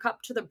fill your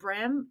cup to the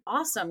brim,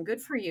 awesome,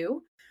 good for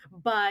you.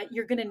 But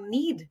you're going to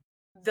need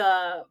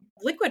the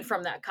liquid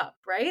from that cup,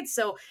 right?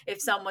 So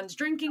if someone's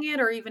drinking it,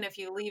 or even if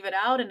you leave it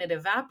out and it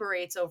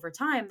evaporates over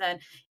time, then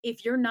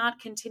if you're not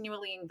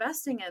continually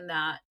investing in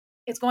that,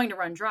 it's going to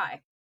run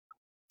dry.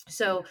 Yeah.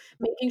 So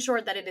making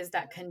sure that it is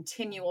that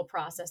continual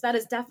process. That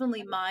is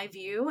definitely my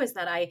view, is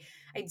that I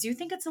do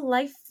think it's a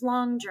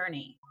lifelong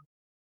journey.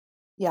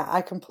 Yeah,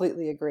 I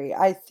completely agree.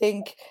 I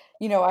think,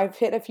 I've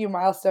hit a few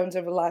milestones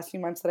over the last few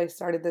months that I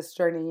started this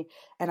journey,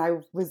 and I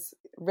was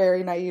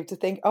very naive to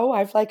think, "Oh,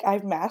 I've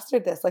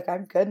mastered this, like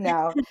I'm good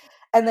now."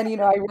 And then,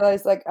 I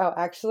realized like, oh,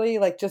 actually,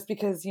 like just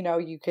because,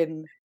 you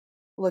can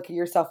look at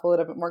yourself a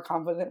little bit more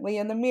confidently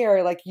in the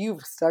mirror. Like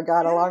you've still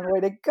got a Yeah. long way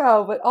to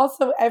go, but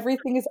also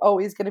everything is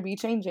always going to be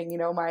changing. You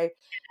know, my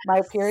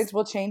appearance Yes.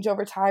 will change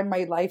over time,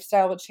 my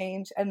lifestyle will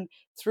change, and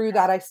through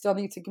that I still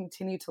need to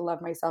continue to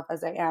love myself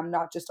as I am,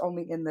 not just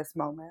only in this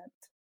moment.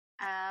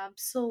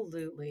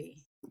 Absolutely.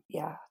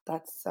 Yeah,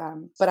 that's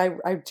but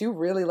I do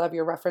really love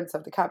your reference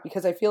of the cup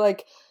because I feel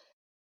like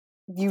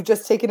you've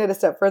just taken it a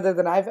step further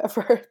than I've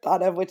ever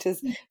thought of, which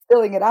is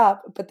filling it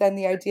up. But then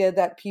the idea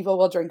that people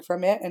will drink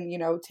from it and, you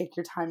know, take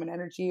your time and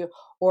energy,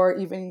 or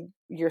even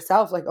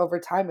yourself, like over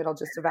time, it'll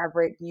just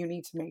evaporate. You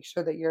need to make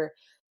sure that you're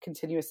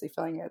continuously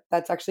filling it.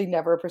 That's actually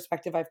never a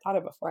perspective I've thought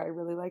of before. I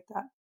really like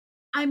that.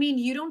 I mean,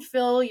 you don't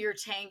fill your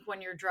tank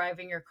when you're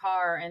driving your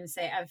car and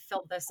say, "I've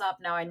filled this up,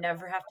 now I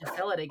never have to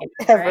fill it again,"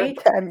 Ever right?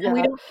 again. And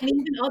we Yeah, don't, and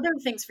even other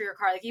things for your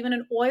car, like even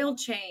an oil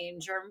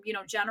change or,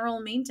 general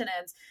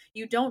maintenance,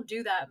 you don't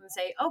do that and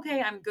say,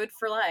 "Okay, I'm good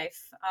for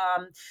life."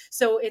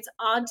 So it's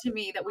odd to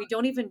me that we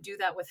don't even do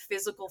that with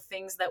physical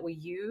things that we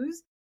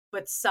use,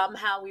 but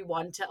somehow we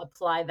want to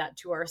apply that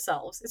to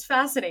ourselves. It's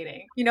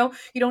fascinating. You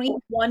don't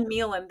eat one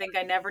meal and think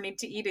I never need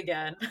to eat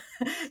again.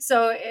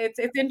 So it's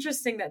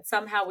interesting that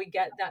somehow we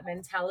get that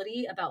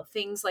mentality about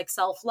things like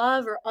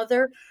self-love or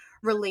other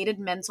related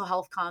mental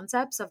health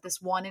concepts of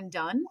this one and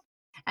done.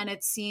 And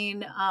it's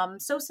seen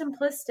so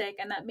simplistic,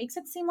 and that makes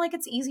it seem like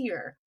it's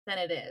easier than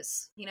it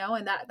is,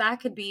 and that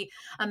could be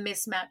a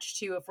mismatch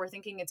too. If we're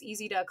thinking it's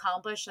easy to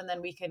accomplish and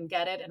then we can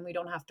get it and we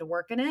don't have to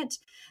work in it,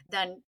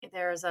 then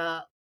there's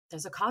a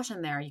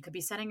caution there. You could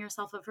be setting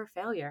yourself up for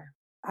failure.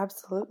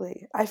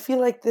 absolutely. I feel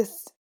like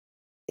this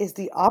is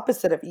the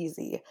opposite of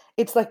easy.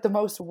 It's like the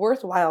most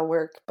worthwhile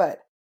work, but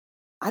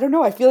I don't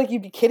know. I feel like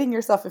you'd be kidding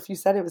yourself if you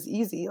said it was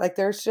easy. Like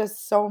there's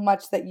just so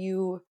much that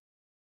you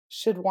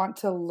should want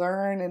to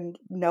learn and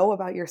know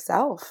about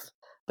yourself.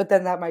 But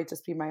then that might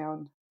just be my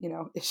own, you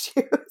know,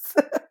 issues.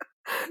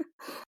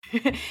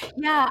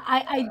 Yeah,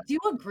 I do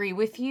agree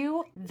with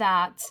you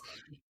that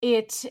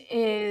it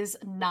is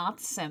not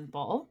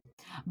simple,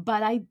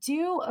 but I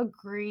do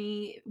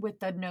agree with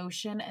the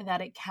notion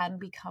that it can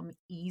become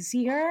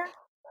easier.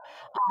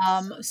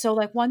 So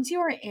like once you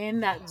are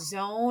in that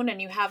zone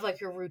and you have like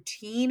your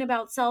routine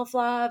about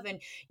self-love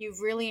and you've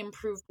really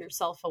improved your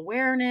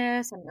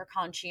self-awareness and you're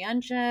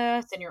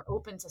conscientious and you're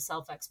open to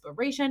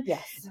self-exploration,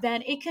 Yes.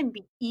 then it can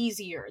be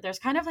easier. There's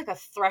kind of like a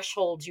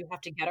threshold you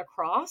have to get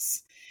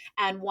across.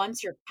 And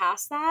once you're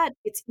past that,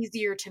 it's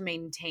easier to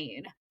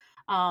maintain.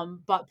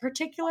 But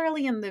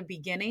particularly in the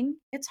beginning,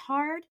 it's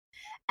hard.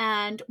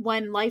 And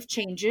when life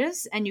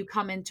changes and you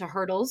come into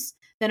hurdles,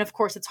 then of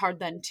course it's hard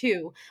then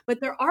too. But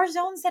there are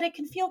zones that it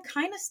can feel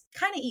kind of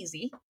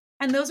easy,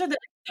 and those are the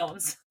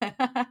zones.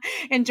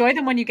 Enjoy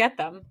them when you get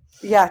them.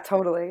 Yeah,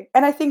 totally.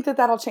 And I think that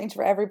that'll change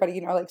for everybody,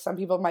 you know, like some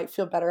people might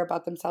feel better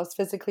about themselves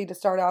physically to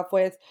start off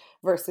with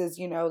versus,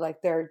 you know,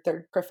 like their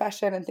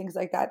profession and things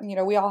like that. And, you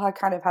know, we all have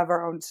kind of have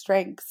our own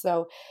strengths.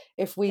 So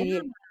if Yeah.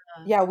 we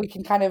yeah, we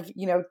can kind of,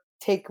 you know,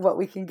 take what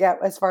we can get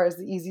as far as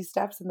the easy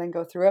steps and then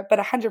go through it. But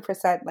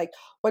 100%, like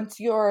once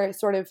you're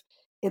sort of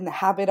in the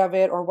habit of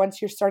it or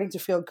once you're starting to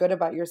feel good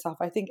about yourself,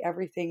 I think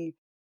everything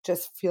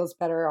just feels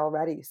better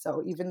already.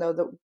 So even though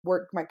the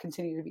work might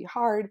continue to be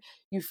hard,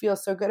 you feel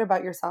so good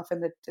about yourself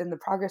and the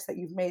progress that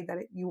you've made that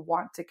you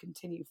want to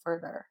continue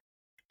further.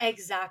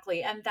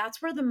 Exactly. And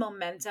that's where the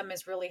momentum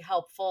is really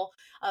helpful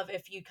of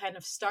if you kind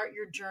of start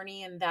your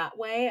journey in that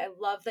way. I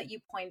love that you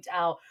point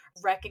out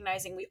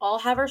recognizing we all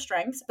have our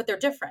strengths, but they're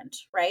different,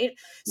 right?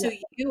 So Yeah.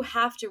 you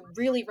have to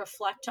really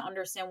reflect to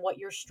understand what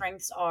your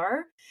strengths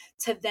are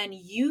to then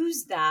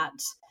use that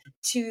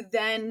to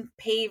then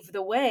pave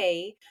the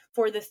way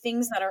for the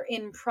things that are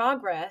in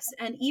progress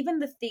and even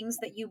the things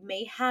that you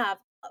may have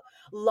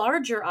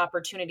larger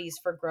opportunities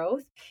for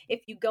growth.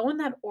 If you go in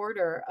that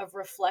order of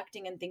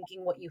reflecting and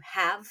thinking what you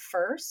have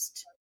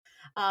first,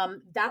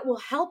 that will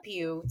help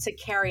you to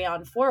carry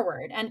on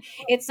forward. And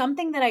it's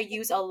something that I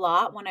use a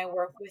lot when I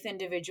work with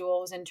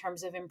individuals in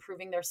terms of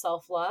improving their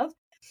self-love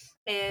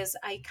is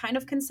I kind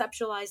of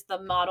conceptualize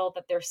the model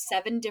that there's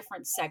 7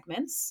 different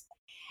segments.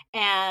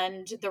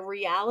 And the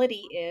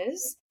reality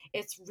is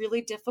it's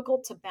really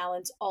difficult to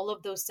balance all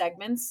of those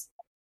segments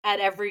at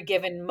every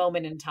given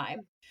moment in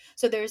time.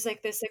 So there's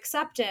like this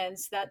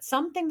acceptance that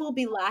something will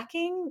be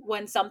lacking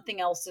when something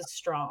else is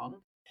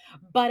strong.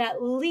 But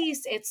at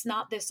least it's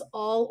not this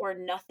all or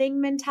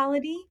nothing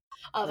mentality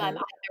of I'm Right.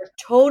 either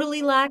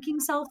totally lacking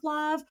self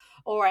love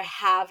or I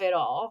have it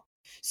all.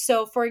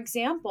 So, for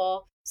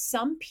example,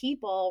 some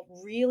people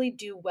really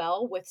do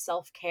well with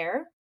self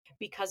care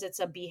because it's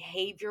a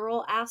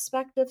behavioral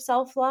aspect of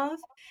self love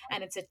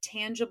and it's a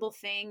tangible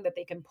thing that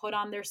they can put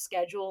on their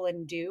schedule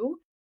and do.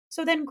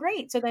 So then,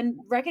 great. So then,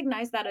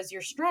 recognize that as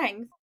your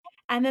strength.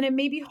 And then it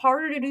may be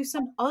harder to do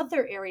some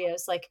other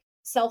areas like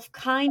self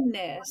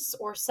kindness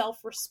or self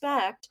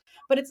respect.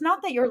 But it's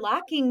not that you're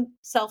lacking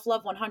self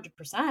love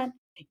 100%.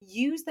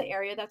 Use the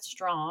area that's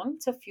strong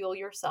to fuel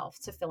yourself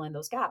to fill in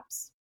those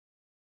gaps.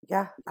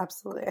 Yeah,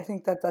 absolutely. I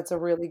think that that's a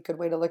really good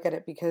way to look at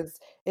it because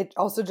it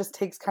also just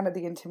takes kind of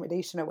the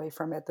intimidation away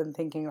from it than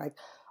thinking like,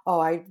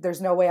 oh,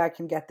 there's no way I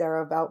can get there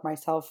about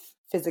myself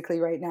physically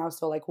right now.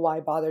 So like, why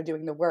bother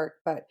doing the work?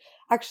 But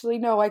actually,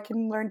 no, I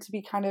can learn to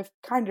be kind of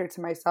kinder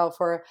to myself,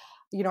 or,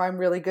 I'm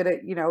really good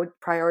at,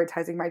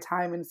 prioritizing my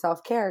time and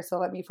self care. So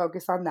let me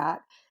focus on that.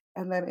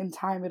 And then in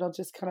time, it'll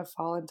just kind of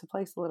fall into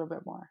place a little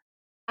bit more.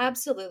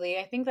 Absolutely.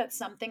 I think that's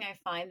something I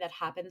find that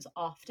happens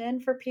often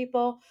for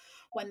people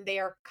when they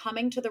are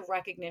coming to the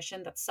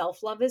recognition that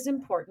self love is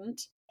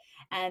important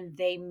and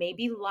they may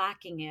be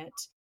lacking it.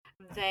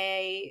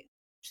 They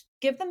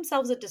give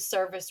themselves a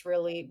disservice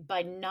really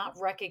by not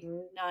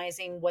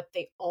recognizing what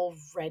they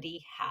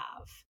already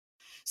have.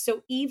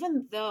 So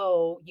even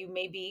though you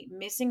may be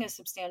missing a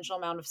substantial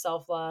amount of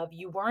self love,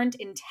 you weren't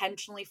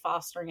intentionally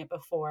fostering it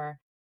before,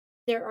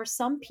 there are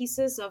some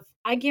pieces of,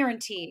 I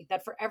guarantee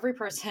that for every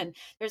person,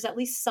 there's at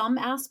least some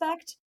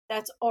aspect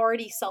that's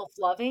already self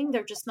loving.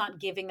 They're just not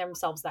giving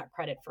themselves that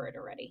credit for it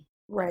already.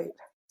 Right.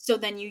 So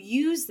then you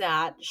use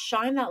that,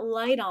 shine that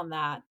light on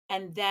that,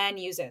 and then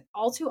use it.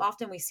 All too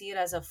often, we see it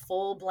as a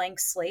full blank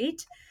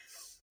slate.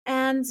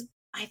 And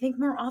I think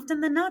more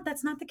often than not,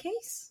 that's not the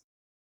case.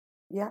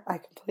 Yeah, I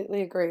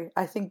completely agree.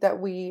 I think that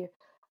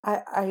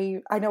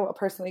I know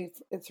personally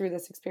through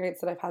this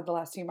experience that I've had the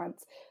last few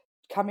months,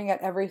 coming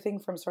at everything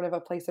from sort of a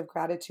place of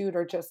gratitude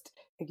or just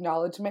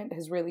acknowledgement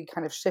has really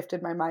kind of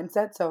shifted my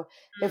mindset. So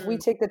if we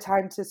Mm, take the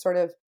time to sort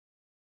of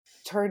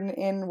turn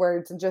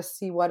inwards and just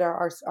see what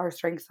our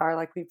strengths are,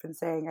 like we've been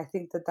saying, I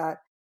think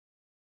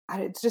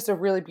it's just a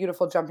really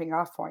beautiful jumping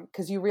off point,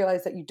 because you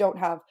realize that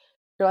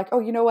you're like, oh,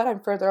 you know what?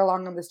 I'm further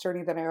along on this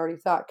journey than I already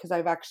thought, because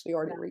I've actually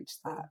already reached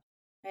that.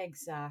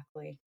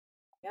 exactly.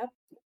 Exactly.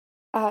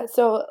 Yep.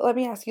 So let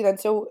me ask you then.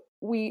 So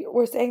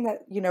we're saying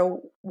that,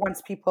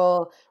 once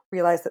people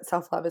realize that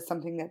self-love is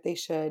something that they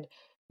should,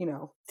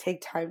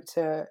 take time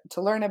to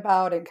learn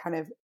about, and kind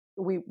of,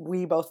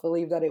 we both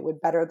believe that it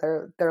would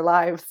better their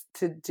lives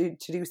to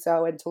do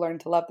so, and to learn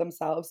to love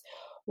themselves.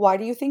 Why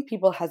do you think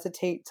people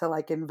hesitate to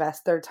like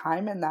invest their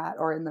time in that,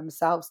 or in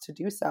themselves to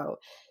do so?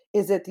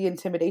 Is it the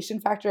intimidation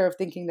factor of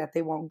thinking that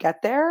they won't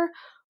get there,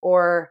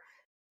 or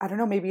I don't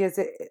know, maybe is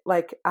it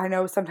like, I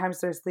know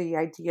sometimes there's the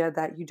idea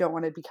that you don't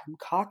want to become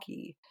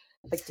cocky.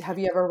 Like, have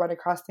you ever run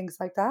across things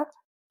like that?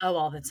 Oh,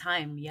 all the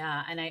time.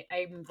 Yeah. And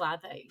I'm glad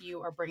that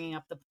you are bringing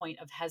up the point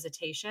of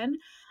hesitation.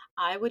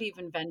 I would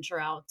even venture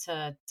out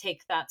to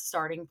take that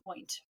starting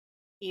point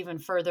even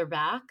further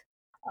back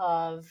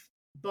of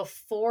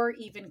before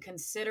even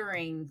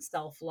considering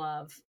self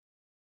love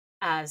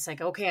as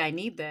like, okay, I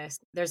need this.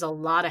 There's a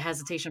lot of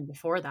hesitation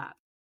before that.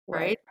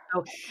 Right. Right,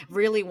 So,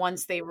 really,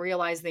 once they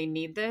realize they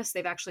need this,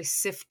 they've actually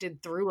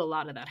sifted through a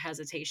lot of that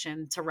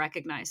hesitation to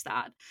recognize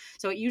that.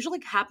 So, it usually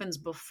happens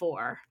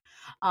before.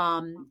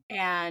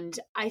 And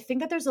I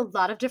think that there's a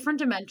lot of different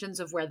dimensions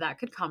of where that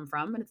could come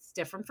from, and it's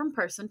different from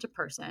person to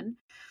person.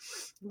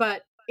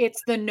 But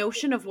it's the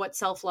notion of what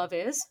self love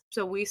is.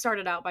 So, we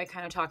started out by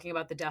kind of talking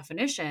about the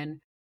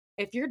definition.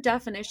 If your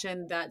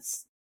definition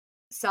that's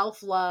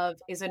self love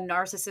is a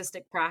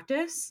narcissistic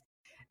practice,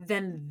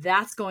 then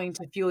that's going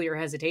to fuel your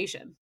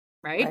hesitation,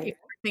 right? If right, you're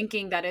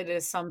thinking that it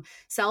is some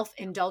self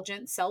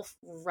indulgent, self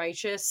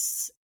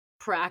righteous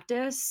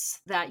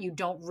practice that you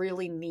don't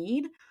really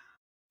need,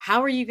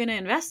 how are you going to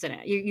invest in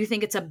it? You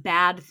think it's a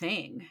bad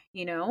thing,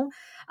 you know?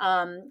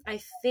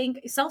 I think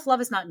self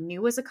love is not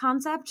new as a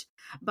concept,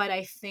 but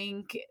I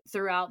think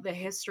throughout the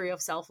history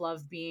of self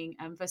love being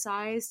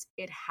emphasized,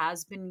 it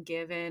has been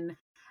given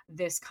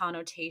this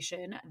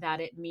connotation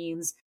that it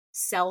means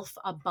self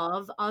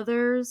above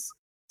others,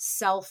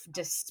 self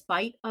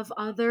despite of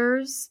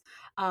others,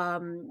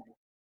 um,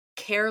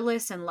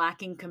 careless and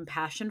lacking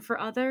compassion for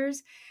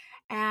others.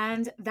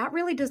 And that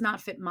really does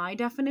not fit my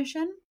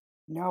definition.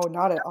 no,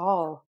 not at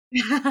all.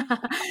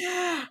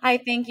 I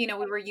think, we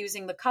were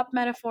using the cup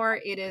metaphor.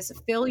 It is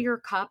fill your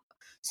cup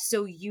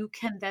so you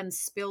can then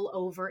spill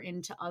over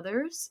into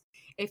others.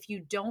 If you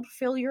don't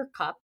fill your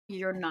cup,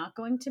 you're not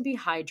going to be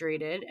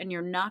hydrated and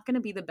you're not going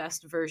to be the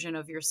best version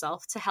of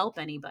yourself to help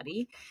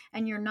anybody.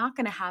 And you're not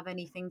going to have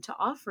anything to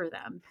offer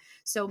them.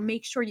 So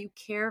make sure you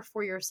care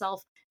for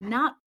yourself,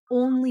 not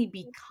only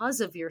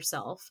because of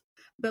yourself,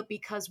 but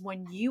because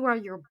when you are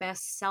your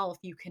best self,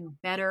 you can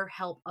better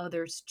help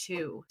others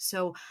too.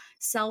 So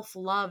self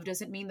love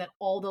doesn't mean that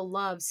all the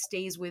love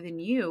stays within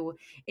you.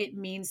 It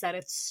means that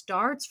it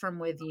starts from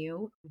with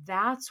you.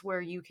 That's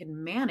where you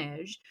can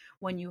manage.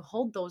 When you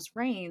hold those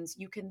reins,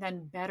 you can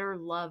then better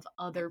love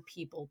other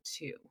people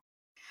too.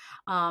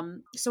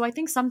 So I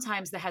think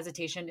sometimes the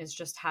hesitation is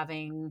just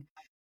having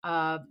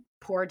a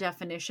poor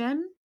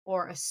definition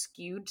or a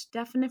skewed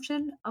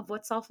definition of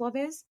what self love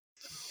is.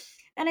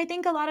 And I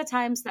think a lot of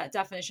times that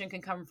definition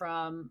can come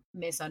from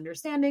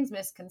misunderstandings,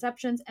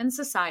 misconceptions, and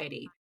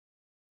society.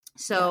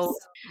 So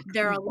Yes.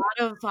 there are a lot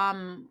of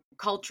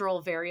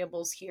cultural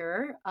variables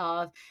here,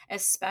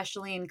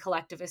 especially in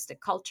collectivistic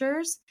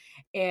cultures.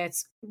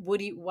 It's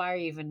why are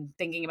you even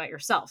thinking about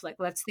yourself? Like,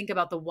 let's think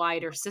about the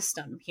wider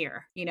system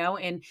here.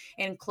 In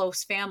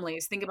close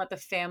families, think about the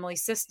family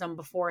system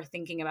before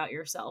thinking about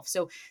yourself.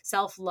 So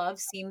self love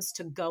seems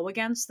to go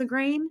against the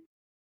grain,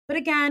 But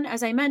again,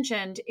 as I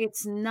mentioned,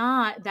 it's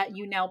not that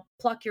you now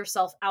pluck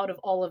yourself out of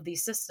all of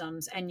these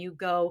systems and you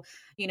go,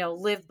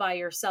 live by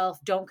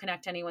yourself, don't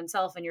connect to anyone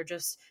self, and you're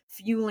just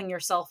fueling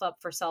yourself up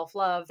for self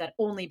love that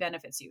only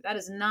benefits you. That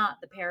is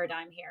not the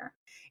paradigm here.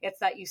 It's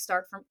that you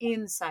start from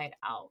inside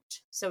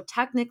out. So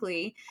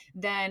technically,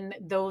 then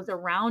those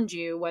around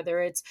you, whether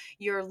it's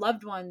your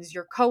loved ones,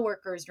 your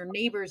coworkers, your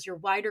neighbors, your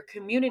wider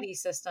community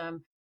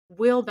system,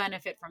 will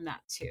benefit from that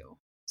too.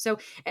 So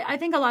I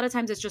think a lot of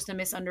times it's just a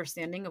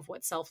misunderstanding of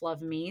what self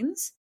love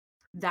means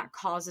that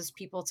causes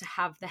people to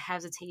have the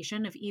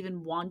hesitation of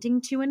even wanting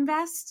to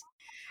invest.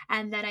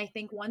 And then I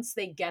think once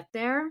they get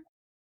there,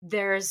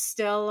 there's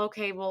still,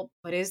 okay, well,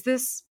 but is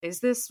this,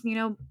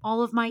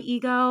 all of my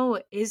ego?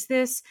 Is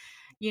this,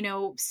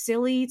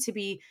 silly to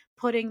be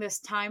putting this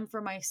time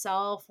for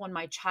myself when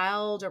my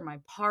child or my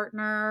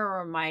partner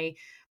or my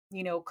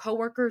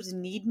coworkers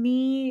need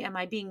me? Am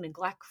I being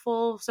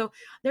neglectful? So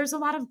there's a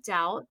lot of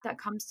doubt that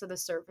comes to the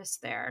surface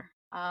there.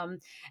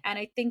 And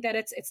I think that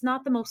it's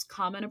not the most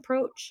common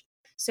approach.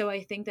 So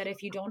I think that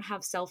if you don't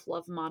have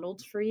self-love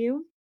modeled for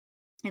you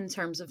in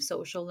terms of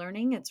social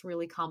learning, it's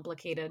really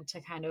complicated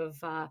to kind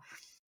of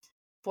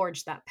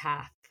forge that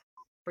path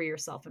for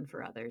yourself and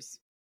for others.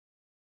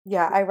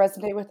 Yeah, I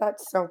resonate with that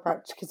so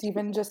much because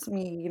even just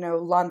me,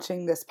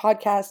 launching this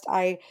podcast,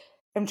 I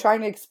am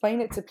trying to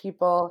explain it to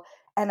people,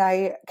 and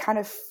I kind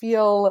of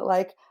feel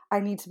like I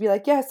need to be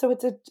like, yeah, so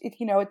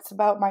it's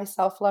about my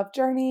self-love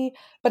journey,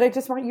 but I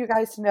just want you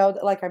guys to know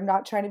that like I'm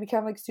not trying to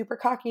become like super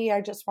cocky.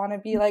 I just want to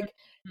be like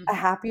a Mhm.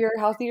 happier,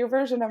 healthier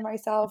version of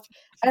myself.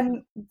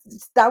 And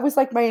that was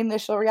like my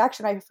initial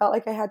reaction. I felt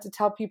like I had to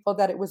tell people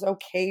that it was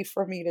okay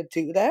for me to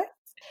do this.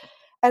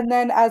 And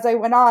then as I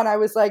went on, I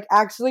was like,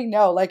 actually,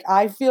 no, like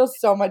I feel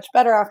so much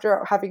better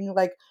after having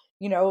like,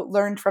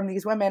 learned from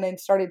these women and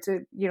started to,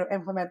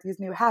 implement these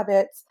new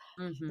habits.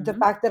 The Mhm.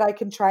 fact that I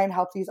can try and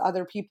help these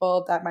other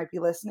people that might be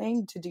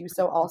listening to do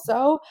so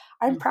also,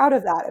 I'm proud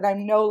of that. And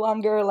I'm no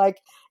longer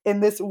like in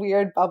this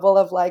weird bubble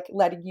of like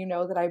letting you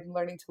know that I'm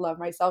learning to love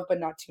myself, but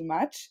not too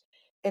much.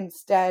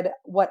 Instead,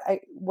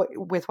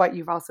 with what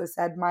you've also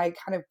said, my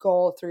kind of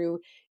goal through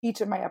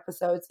each of my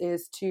episodes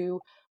is to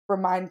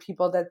remind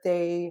people that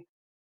they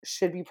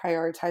should be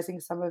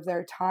prioritizing some of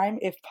their time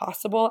if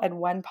possible and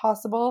when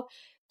possible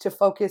to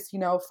focus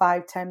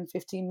 5, 10,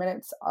 15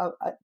 minutes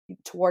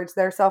towards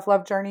their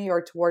self-love journey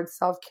or towards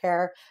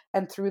self-care,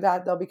 and through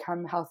that they'll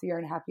become healthier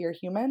and happier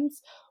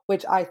humans,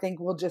 which I think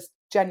will just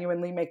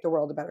genuinely make the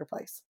world a better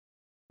place.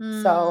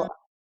 So Mm,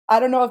 I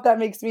don't know if that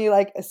makes me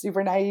like a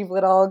super naive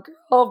little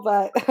girl,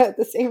 but at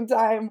the same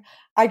time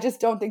I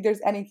just don't think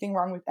there's anything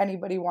wrong with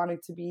anybody wanting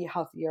to be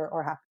healthier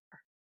or happier.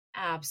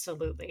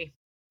 absolutely.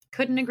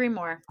 Couldn't agree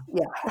more.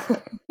 Yeah.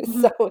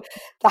 Mhm. So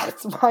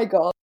that's my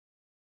goal.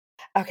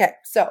 Okay,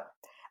 so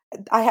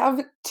I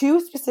have two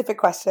specific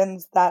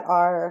questions that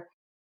are,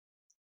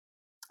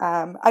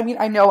 I mean,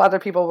 I know other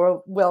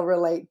people will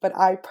relate, but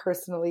I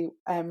personally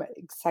am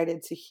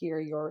excited to hear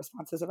your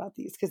responses about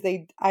these because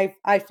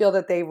I feel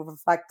that they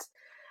reflect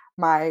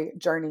my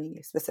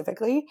journey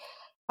specifically.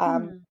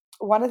 Um, Hmm.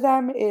 One of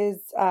them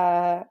is,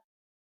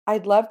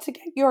 I'd love to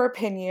get your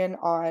opinion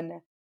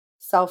on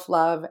self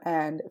love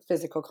and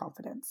physical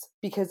confidence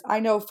because I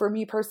know for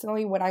me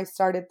personally, when I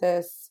started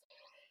this,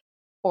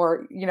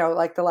 or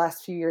like the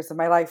last few years of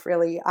my life,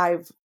 really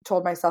I've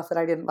told myself that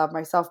I didn't love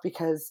myself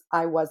because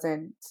I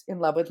wasn't in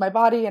love with my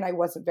body and I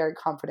wasn't very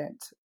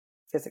confident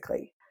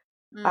physically.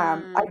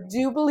 I Mm,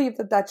 do believe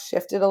that that's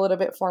shifted a little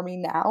bit for me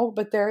now,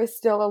 but there is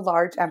still a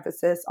large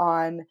emphasis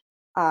on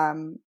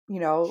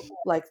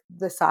like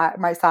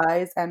my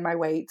size and my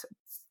weight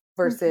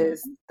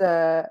versus mhm,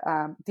 the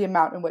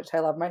amount in which I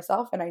love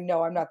myself, and I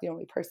know I'm not the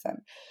only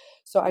person.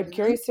 So I'm mhm.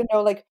 curious to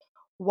know like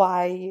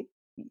why,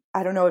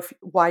 I don't know if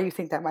why you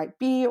think that might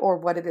be or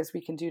what it is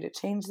we can do to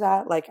change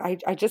that. Like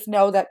I just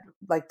know that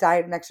like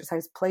diet and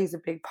exercise plays a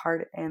big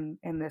part in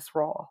this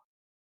role.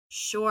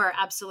 Sure,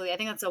 absolutely. I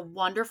think that's a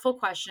wonderful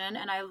question,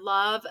 and I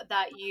love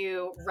that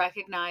you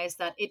recognize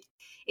that it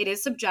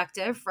is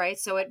subjective, right?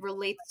 So it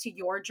relates to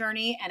your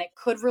journey and it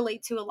could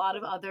relate to a lot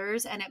of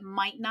others and it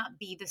might not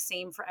be the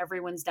same for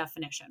everyone's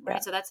definition, Yeah.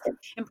 right? So that's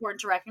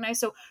important to recognize.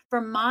 So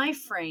for my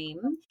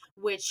frame,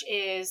 which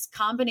is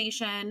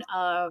combination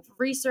of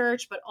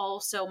research but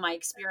also my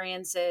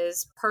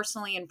experiences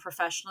personally and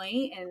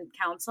professionally in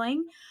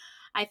counseling,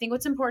 I think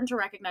what's important to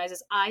recognize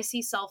is I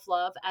see self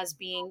love as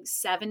being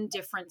seven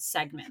different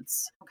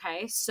segments.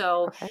 Okay.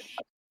 So Okay.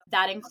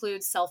 that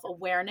includes self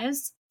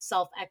awareness,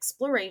 self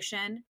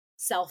exploration,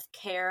 self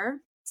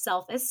care,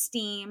 self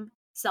esteem,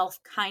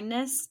 self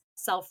kindness,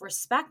 self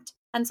respect,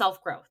 and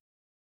self growth.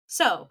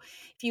 So,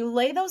 if you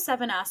lay those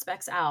seven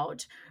aspects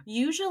out,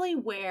 usually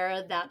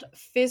where that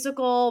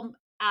physical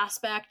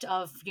aspect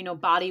of,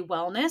 body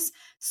wellness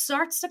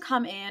starts to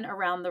come in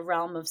around the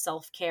realm of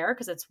self-care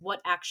because it's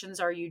what actions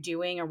are you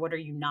doing or what are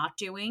you not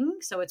doing?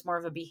 So it's more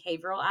of a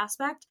behavioral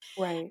aspect.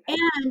 Right.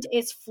 And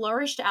it's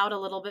flourished out a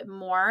little bit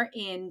more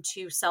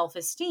into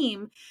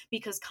self-esteem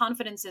because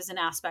confidence is an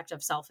aspect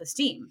of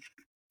self-esteem.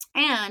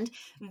 And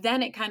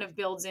then it kind of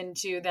builds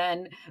into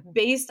then,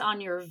 based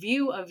on your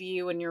view of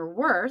you and your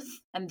worth,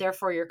 and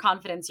therefore your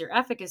confidence, your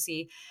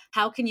efficacy,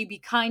 how can you be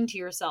kind to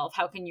yourself?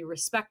 How can you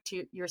respect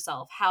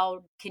yourself?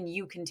 How can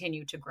you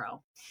continue to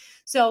grow?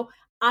 So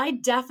I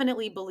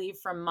definitely believe,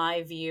 from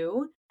my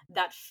view,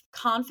 that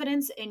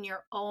confidence in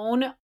your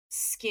own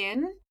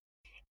skin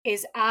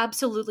is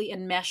absolutely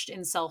enmeshed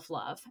in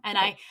self-love. And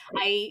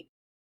I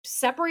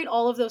separate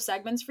all of those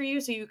segments for you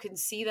so you can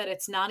see that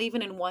it's not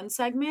even in one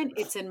segment,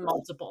 it's in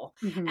multiple.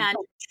 Mm-hmm. And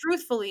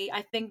truthfully,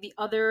 I think the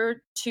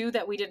other two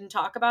that we didn't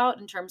talk about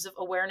in terms of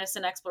awareness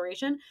and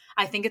exploration,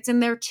 I think it's in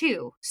there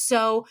too.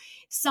 So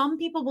some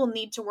people will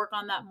need to work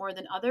on that more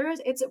than others.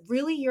 It's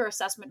really your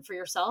assessment for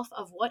yourself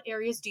of what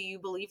areas do you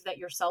believe that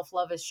your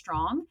self-love is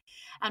strong,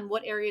 and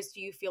what areas do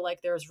you feel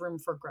like there's room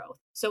for growth.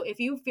 So if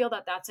you feel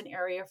that that's an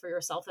area for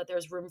yourself that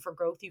there's room for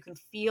growth, you can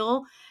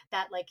feel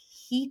that like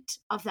heat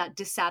of that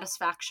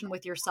dissatisfaction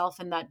with yourself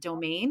in that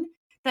domain,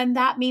 then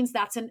that means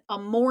that's a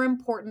more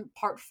important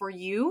part for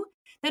you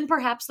than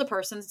perhaps the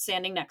person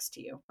standing next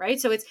to you, right?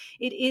 So it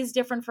is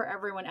different for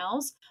everyone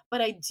else,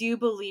 but I do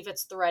believe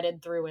it's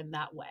threaded through in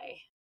that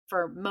way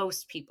for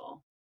most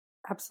people.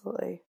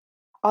 Absolutely.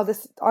 Oh,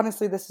 this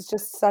honestly, this is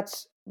just such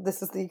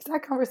this is the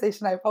exact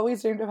conversation I've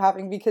always dreamed of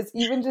having because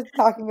even just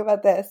talking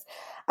about this,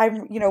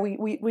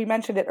 we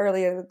mentioned it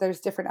earlier that there's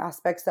different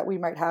aspects that we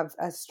might have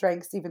as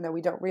strengths, even though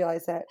we don't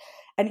realize it.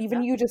 And even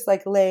Yep. you just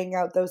like laying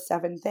out those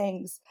 7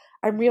 things,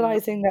 I'm Mhm.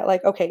 realizing that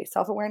like, okay,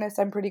 self-awareness,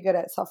 I'm pretty good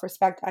at.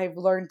 Self-respect, I've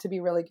learned to be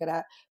really good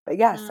at. But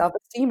yeah, Mhm.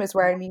 self-esteem is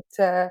where I need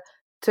to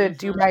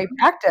do my Mhm.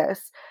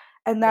 practice.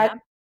 And that Yeah.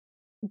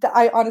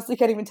 I honestly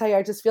can't even tell you,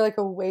 I just feel like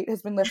a weight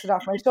has been lifted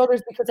off my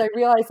shoulders because I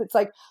realize it's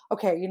like,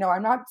 okay,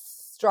 I'm not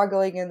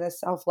struggling in this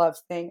self-love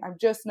thing. I'm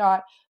just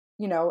not,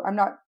 I'm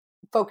not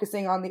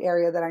focusing on the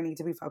area that I need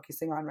to be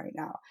focusing on right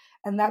now.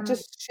 And that Mm.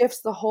 just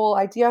shifts the whole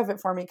idea of it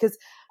for me because,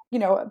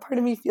 part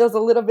of me feels a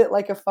little bit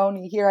like a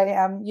phony. Here I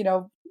am,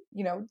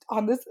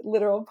 on this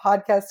literal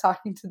podcast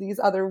talking to these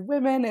other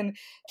women and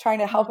trying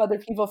to help other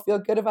people feel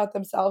good about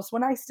themselves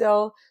when I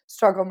still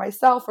struggle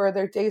myself, or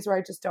there are days where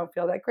I just don't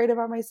feel that great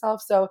about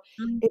myself. So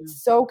Mhm.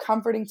 it's so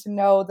comforting to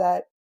know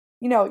that,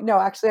 no,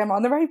 actually I'm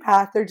on the right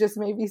path. There just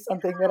may be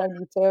something that I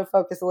need to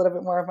focus a little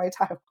bit more of my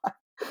time on.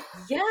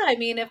 Yeah, I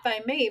mean, if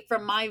I may,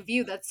 from my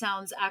view, that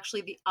sounds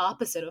actually the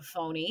opposite of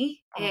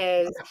phony. Oh,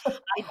 Is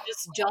I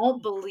just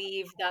don't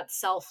believe that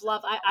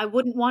self-love. I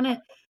wouldn't want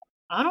to.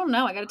 I don't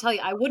know. I got to tell you,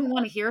 I wouldn't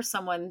want to hear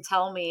someone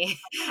tell me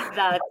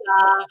that,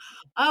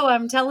 oh,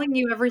 I'm telling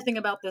you everything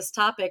about this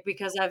topic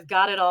because I've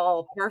got it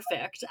all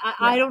perfect.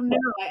 I yeah, don't know.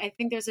 I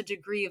think there's a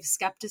degree of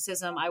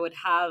skepticism I would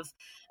have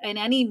in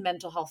any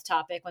mental health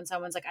topic when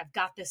someone's like, I've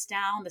got this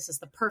down. This is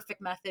the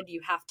perfect method. You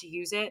have to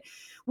use it,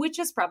 which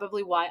is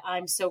probably why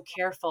I'm so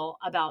careful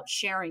about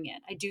sharing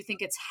it. I do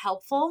think it's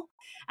helpful,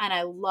 and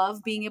I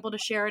love being able to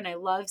share, and I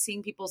love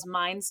seeing people's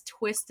minds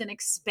twist and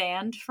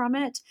expand from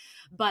it.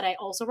 But I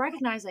also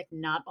recognize like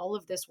not all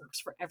of this works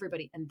for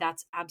everybody, and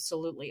that's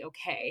absolutely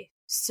okay.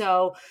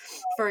 So,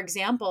 for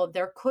example,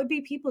 there could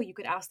be people you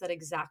could ask that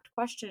exact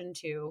question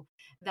to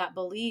that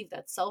believe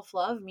that self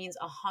love means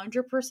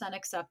 100%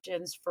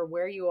 acceptance for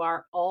where you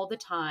are all the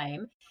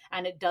time.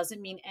 And it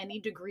doesn't mean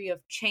any degree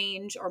of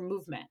change or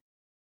movement.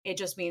 It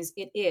just means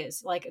it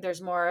is like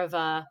there's more of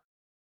a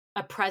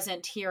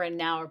present here and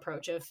now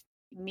approach of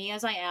me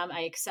as I am.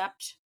 I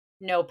accept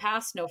no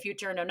past, no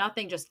future, no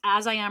nothing, just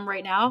as I am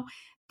right now.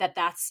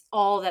 That's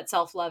all that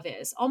self love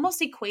is.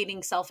 Almost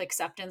equating self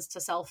acceptance to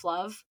self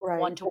love right.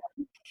 one to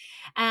one.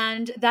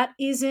 And that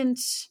isn't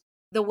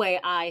the way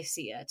I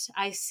see it.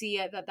 I see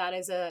it that that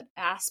is an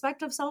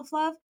aspect of self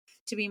love.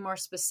 To be more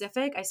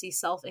specific, I see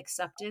self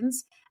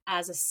acceptance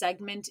as a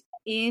segment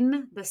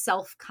in the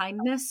self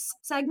kindness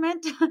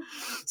segment.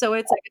 So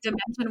it's like a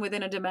dimension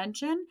within a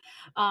dimension.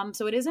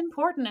 So it is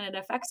important and it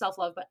affects self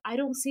love, but I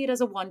don't see it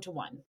as a one to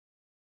one.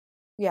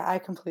 Yeah, I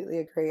completely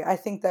agree. I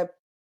think that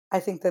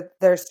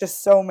there's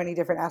just so many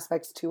different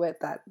aspects to it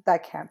that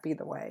that can't be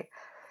the way.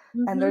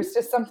 And there's Hmm.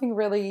 just something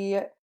really,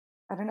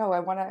 I don't know,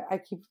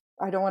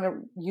 I don't want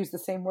to use the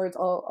same words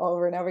all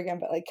over and over again,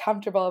 but like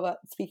comfortable about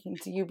speaking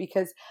to you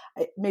because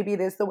maybe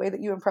it is the way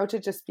that you approach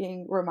it, just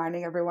being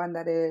reminding everyone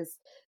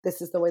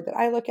this is the way that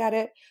I look at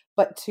it,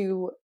 but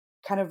to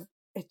kind of,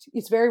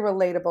 it's very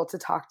relatable to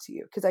talk to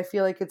you because I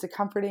feel like it's a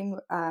comforting,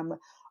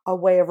 a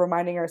way of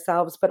reminding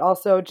ourselves, but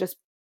also just,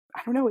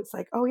 I don't know, it's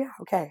like, oh yeah,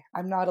 okay,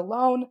 I'm not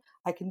alone.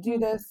 I can do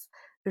this.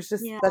 There's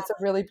just, Yeah, that's a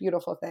really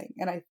beautiful thing.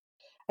 And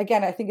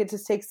again, I think it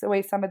just takes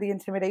away some of the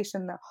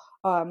intimidation,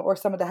 or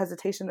some of the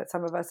hesitation that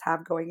some of us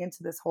have going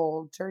into this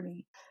whole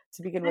journey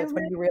to begin I with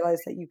when really, you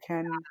realize that you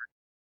can,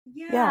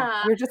 yeah,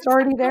 yeah. you're just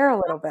already there a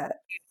little bit.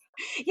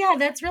 Yeah,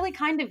 that's really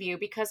kind of you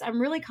because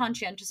I'm really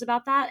conscientious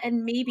about that.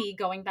 And maybe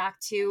going back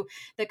to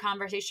the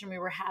conversation we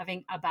were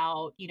having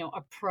about,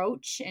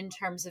 approach in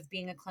terms of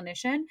being a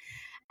clinician,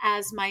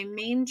 as my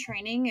main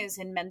training is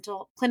in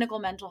clinical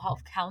mental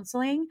health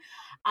counseling,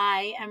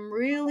 I am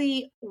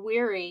really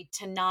weary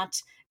to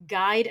not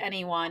guide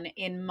anyone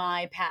in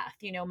my path.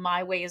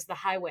 My way is the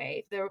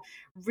highway. The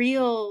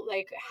real,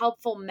 like,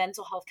 helpful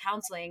mental health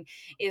counseling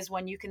is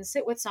when you can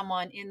sit with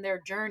someone in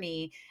their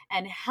journey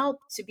and help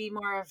to be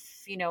more of,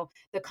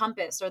 the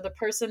compass, or the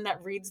person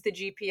that reads the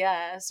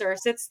GPS, or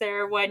sits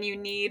there when you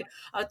need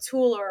a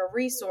tool or a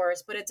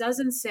resource, but it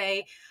doesn't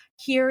say,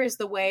 here is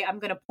the way, I'm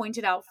going to point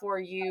it out for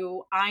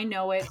you, I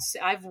know it,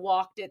 I've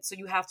walked it, so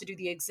you have to do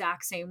the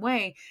exact same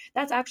way.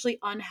 That's actually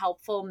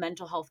unhelpful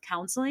mental health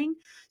counseling.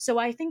 So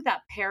I think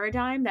that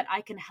paradigm that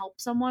I can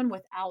help someone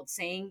without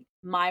saying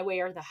my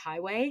way or the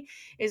highway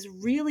is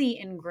really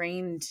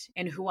ingrained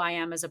in who I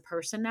am as a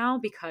person now,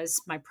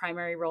 because my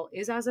primary role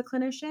is as a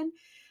clinician,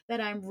 that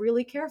I'm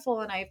really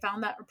careful. And I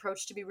found that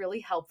approach to be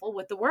really helpful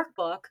with the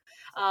workbook.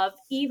 Of,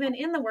 even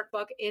in the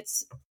workbook,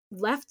 it's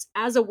left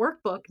as a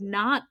workbook,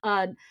 not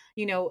a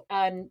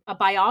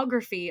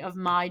biography of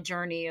my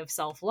journey of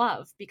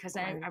self-love, because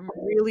Right. I'm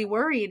really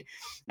worried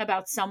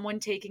about someone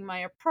taking my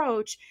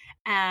approach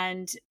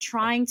and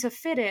trying to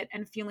fit it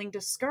and feeling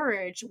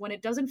discouraged when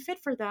it doesn't fit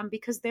for them,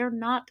 because they're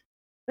not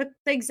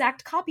the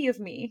exact copy of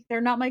me. They're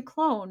not my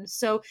clone.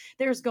 So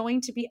there's going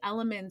to be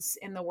elements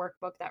in the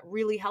workbook that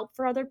really help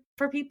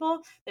for people.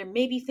 There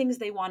may be things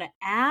they want to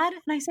add.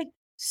 And I say,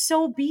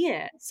 so be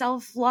it.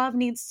 Self love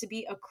needs to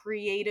be a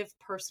creative,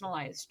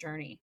 personalized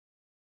journey.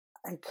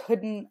 I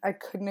couldn't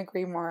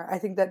agree more. I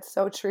think that's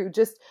so true.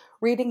 Just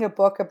reading a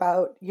book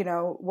about,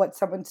 what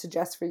someone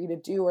suggests for you to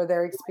do or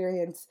their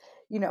experience,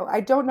 I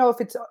don't know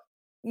if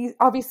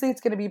obviously it's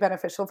going to be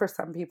beneficial for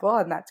some people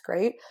and that's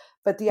great,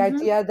 but the Hmm.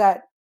 idea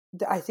that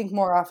I think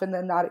more often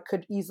than not it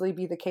could easily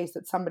be the case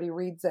that somebody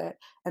reads it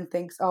and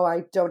thinks, "Oh,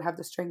 I don't have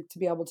the strength to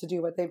be able to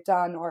do what they've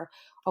done," or,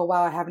 "Oh,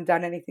 wow, I haven't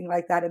done anything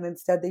like that." And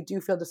instead they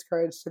do feel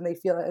discouraged and they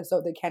feel as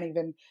though they can't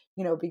even,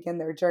 begin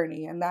their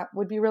journey, and that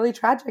would be really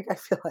tragic, I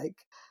feel like.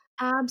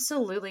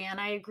 Absolutely. And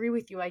I agree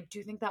with you. I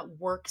do think that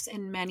works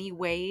in many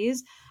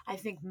ways. I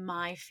think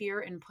my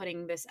fear in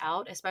putting this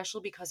out,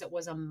 especially because it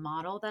was a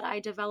model that I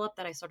developed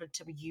that I started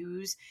to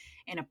use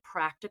in a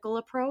practical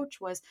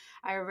approach, was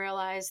I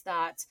realized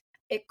that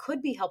it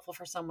could be helpful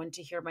for someone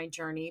to hear my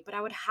journey, but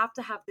I would have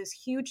to have this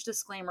huge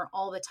disclaimer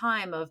all the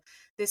time of,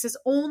 this is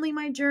only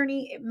my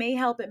journey. It may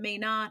help, it may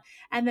not.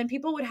 And then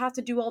people would have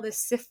to do all this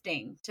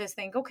sifting to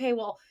think, okay,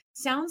 well,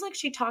 sounds like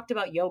she talked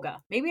about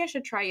yoga. Maybe I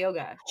should try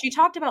yoga. She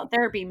talked about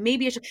therapy.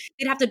 Maybe I should.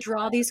 They'd have to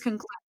draw these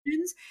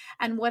conclusions.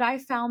 And what I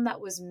found that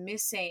was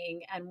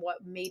missing, and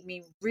what made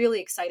me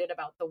really excited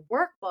about the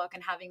workbook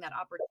and having that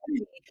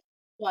opportunity,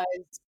 was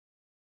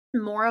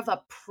more of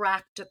a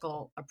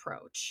practical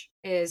approach.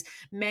 Is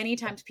many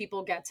times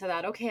people get to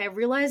that, okay, I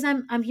realize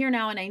I'm here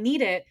now and I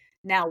need it.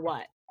 Now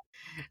what?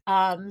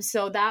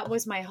 So that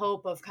was my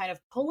hope of kind of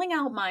pulling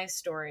out my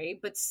story,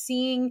 but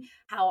seeing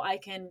how I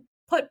can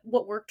put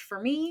what worked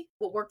for me,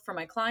 what worked for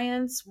my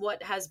clients,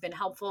 what has been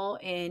helpful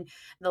in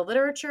the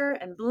literature,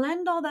 and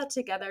blend all that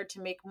together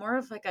to make more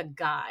of like a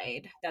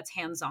guide that's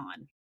hands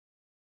on.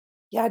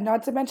 Yeah,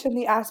 not to mention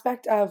the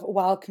aspect of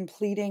while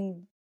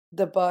completing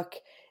the book,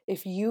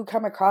 if you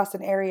come across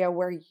an area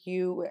where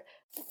you've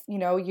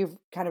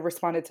kind of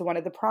responded to one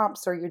of the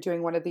prompts or you're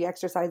doing one of the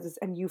exercises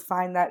and you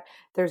find that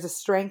there's a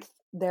strength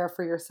there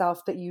for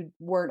yourself that you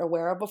weren't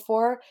aware of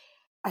before,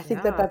 I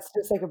think that Yeah. that's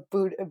just like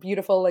a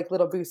beautiful like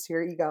little boost to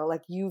your ego.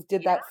 Like you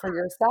did Yeah, that for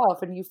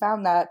yourself and you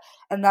found that,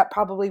 and that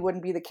probably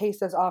wouldn't be the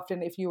case as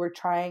often if you were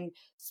trying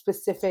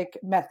specific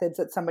methods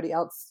that somebody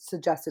else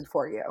suggested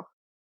for you.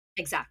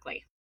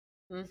 exactly.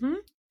 Hmm.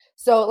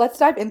 So let's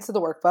dive into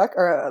the workbook,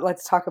 or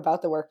let's talk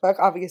about the workbook.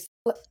 Obviously,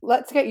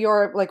 let's get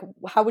your like.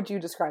 How would you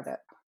describe it?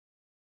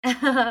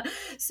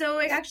 So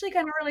it actually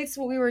kind of relates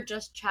to what we were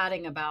just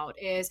chatting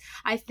about. Is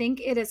I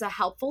think it is a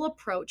helpful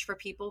approach for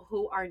people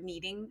who are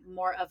needing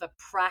more of a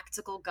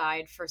practical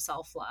guide for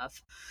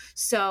self-love.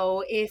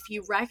 So if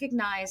you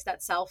recognize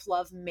that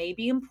self-love may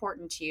be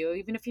important to you,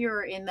 even if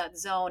you're in that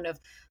zone of,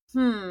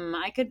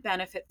 I could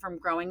benefit from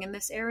growing in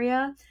this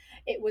area,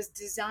 it was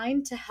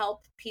designed to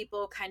help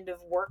people kind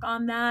of work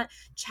on that,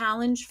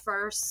 challenge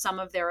first some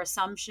of their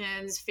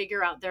assumptions,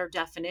 figure out their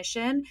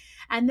definition,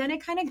 and then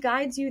it kind of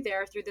guides you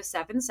there through the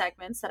 7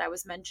 segments that I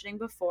was mentioning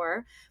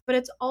before. But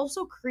it's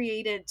also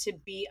created to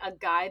be a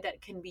guide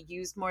that can be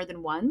used more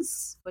than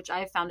once, which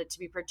I found it to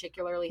be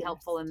particularly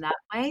helpful Yes. in that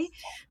way.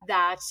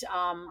 That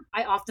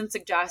I often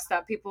suggest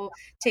that people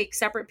take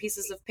separate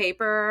pieces of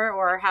paper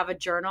or have a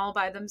journal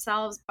by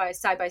themselves, by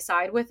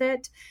side with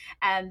it.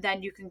 And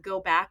then you can go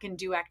back and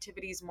do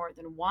activities more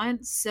than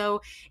once.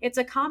 So it's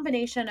a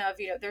combination of,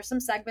 there's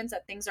some segments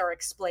that things are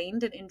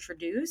explained and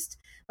introduced,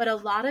 but a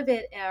lot of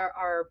it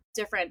are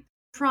different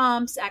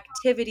prompts,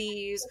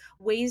 activities,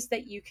 ways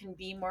that you can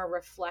be more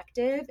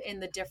reflective in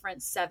the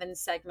different 7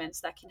 segments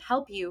that can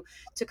help you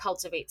to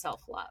cultivate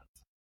self love.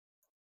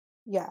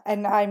 Yeah,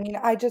 and I mean,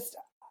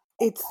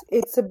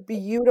 it's a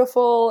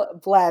beautiful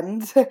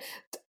blend,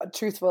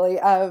 truthfully,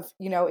 of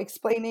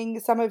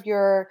explaining some of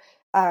your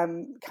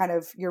kind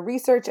of your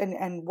research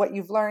and what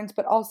you've learned,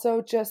 but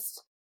also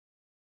just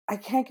I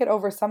can't get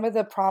over some of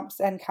the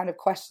prompts and kind of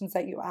questions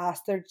that you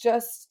ask. They're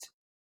just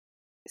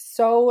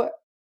so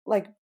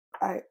like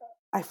I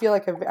I feel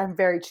like I'm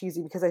very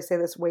cheesy because I say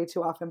this way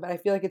too often, but I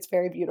feel like it's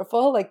very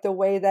beautiful, like the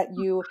way that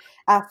you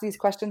ask these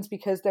questions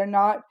because they're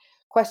not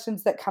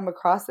questions that come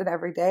across in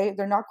every day.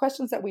 They're not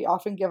questions that we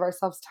often give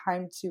ourselves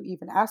time to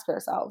even ask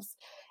ourselves.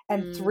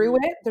 And through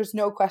Mm, it, there's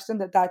no question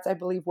that that's, I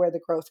believe, where the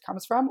growth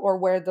comes from or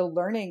where the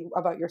learning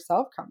about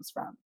yourself comes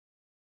from.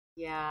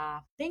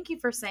 yeah. Thank you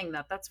for saying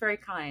that. That's very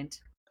kind.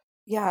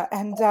 Yeah,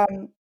 and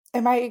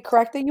am I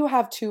correct that you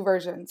have two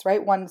versions,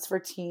 right? One's for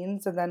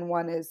teens, and then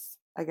one is,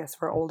 I guess,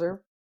 for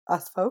older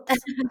us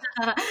folks.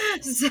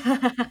 So,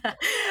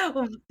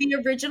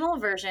 the original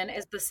version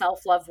is the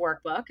Self Love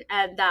Workbook,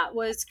 and that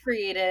was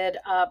created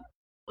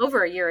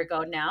over a year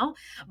ago now.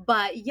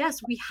 But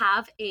yes, we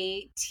have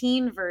a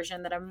teen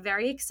version that I'm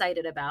very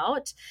excited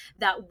about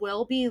that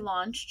will be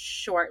launched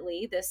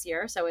shortly this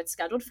year. So it's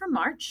scheduled for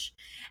March,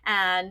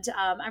 and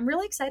I'm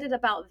really excited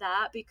about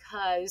that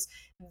because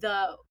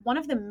the one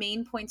of the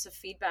main points of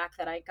feedback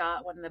that I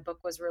got when the book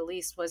was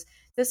released was,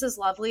 "This is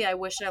lovely. I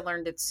wish I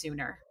learned it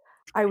sooner."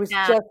 I was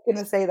And just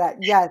gonna say that.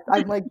 Yes,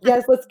 I'm like,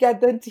 yes, let's get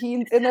the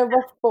teens in there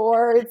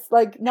before it's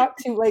like not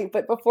too late,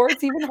 but before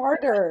it's even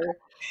harder.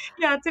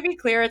 yeah, to be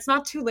clear, it's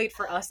not too late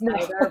for us No,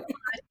 either,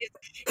 but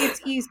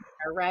it's easier,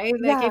 right?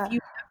 Like if yeah, you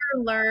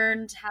never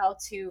learned how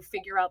to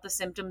figure out the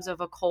symptoms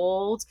of a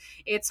cold,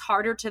 it's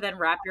harder to then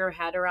wrap your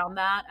head around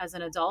that as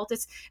an adult.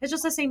 It's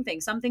just the same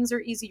thing. Some things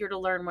are easier to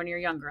learn when you're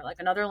younger, like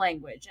another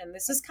language, and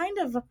this is kind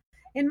of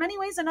in many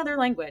ways another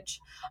language.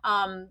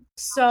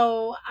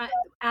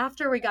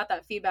 After we got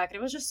that feedback, and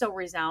it was just so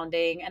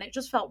resounding, and it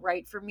just felt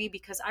right for me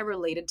because I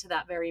related to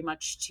that very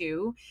much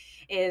too.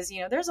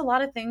 There's a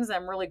lot of things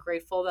I'm really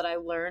grateful that I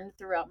learned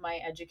throughout my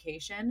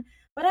education,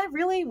 but I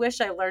really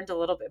wish I learned a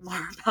little bit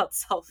more about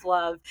self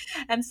love.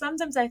 And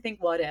sometimes I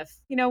think, what if?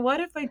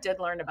 What if I did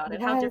learn about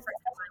it? How yes. different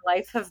would my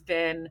life have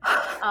been?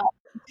 Um,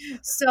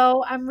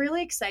 so I'm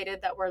really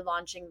excited that we're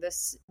launching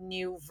this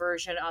new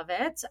version of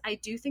it. I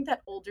do think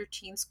that older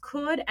teens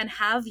could and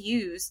have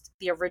used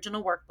the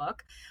original workbook,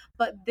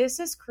 but this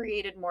is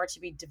created more to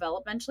be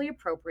developmentally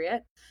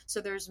appropriate.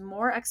 So there's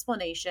more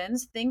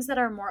explanations, things that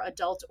are more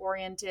adult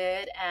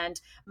oriented and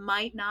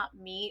might not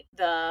meet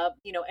the,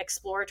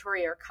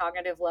 exploratory or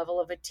cognitive level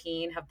of a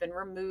teen have been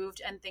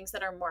removed, and things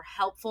that are more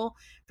helpful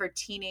for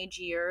teenage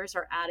years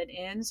are added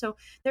in. So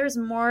there's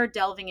more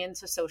delving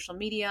into social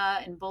media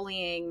and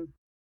bullying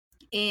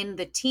in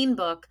the teen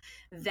book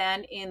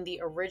than in the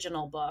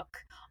original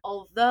book.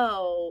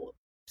 Although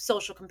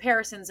social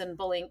comparisons and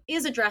bullying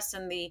is addressed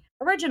in the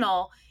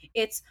original,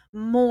 it's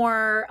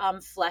more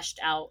fleshed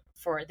out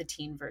for the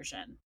teen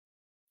version.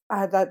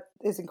 That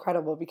is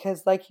incredible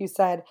because, like you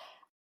said,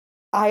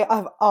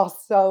 I've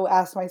also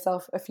asked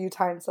myself a few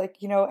times, like,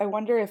 I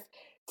wonder if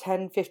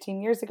 10,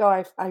 15 years ago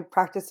I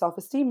practiced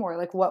self-esteem more,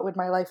 like what would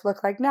my life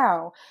look like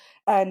now?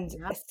 And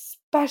Yeah.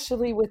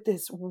 especially with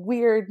this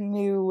weird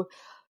new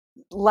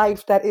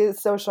life that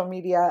is social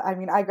media. I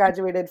mean, I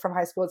graduated from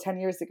high school 10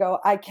 years ago.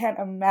 I can't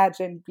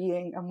imagine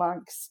being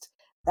amongst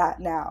that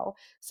now.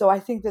 So I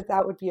think that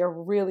that would be a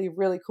really,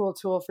 really cool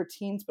tool for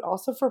teens, but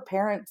also for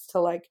parents to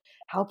like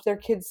help their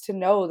kids to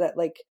know that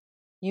like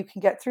you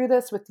can get through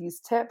this with these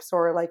tips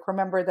or like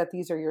remember that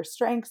these are your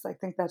strengths. I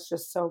think that's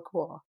just so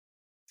cool.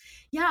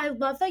 Yeah, I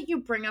love that you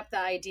bring up the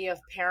idea of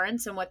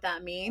parents, and what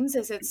that means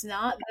is it's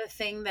not the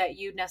thing that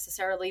you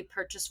necessarily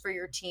purchase for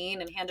your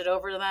teen and hand it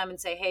over to them and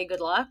say, "Hey, good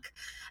luck.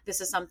 This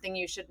is something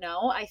you should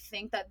know." I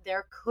think that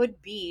there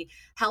could be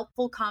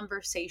helpful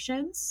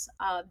conversations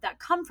that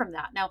come from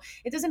that. Now,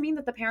 it doesn't mean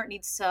that the parent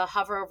needs to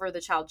hover over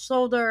the child's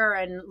shoulder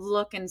and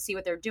look and see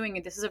what they're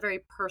doing. This is a very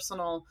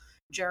personal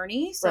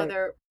journey, so Right.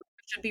 there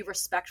should be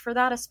respect for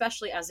that,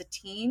 especially as a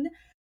teen.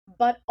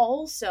 But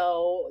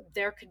also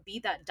there could be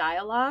that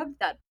dialogue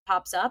that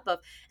pops up of,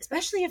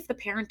 especially if the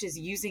parent is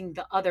using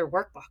the other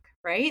workbook,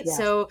 right? Yes.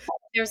 So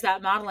there's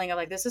that modeling of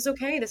like, this is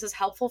okay, this is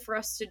helpful for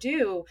us to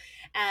do.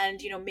 And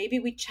maybe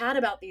we chat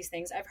about these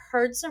things. I've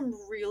heard some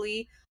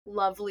really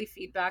lovely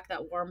feedback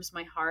that warms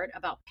my heart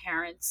about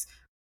parents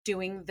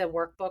doing the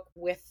workbook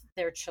with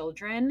their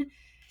children.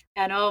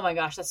 And oh my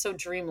gosh, that's so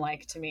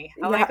dreamlike to me.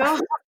 I'm like, Yeah. oh,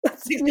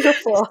 That's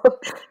beautiful.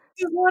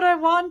 is what I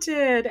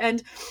wanted.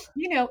 And,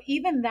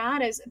 even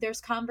that is,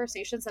 there's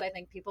conversations that I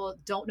think people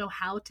don't know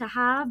how to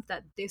have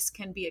that this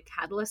can be a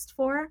catalyst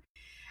for.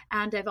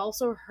 And I've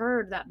also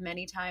heard that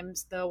many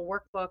times the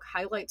workbook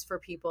highlights for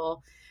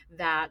people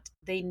that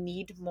they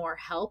need more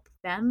help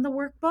than the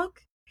workbook.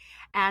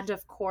 And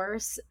of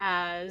course,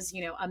 as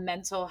a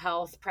mental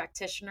health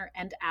practitioner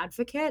and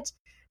advocate,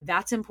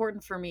 that's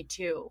important for me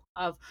too.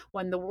 Of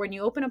when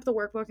you open up the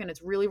workbook and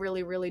it's really,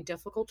 really, really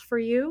difficult for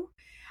you,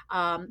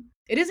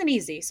 it isn't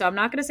easy. So I'm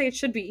not going to say it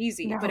should be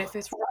easy, but No. if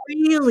it's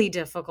really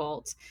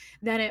difficult,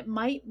 then it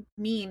might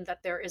mean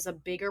that there is a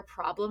bigger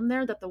problem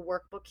there that the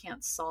workbook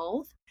can't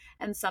solve.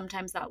 And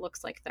sometimes that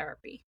looks like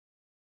therapy.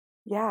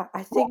 Yeah,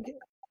 I think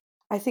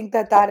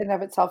that that in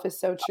of itself is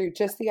so true.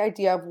 Just the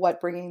idea of what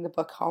bringing the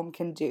book home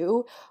can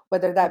do,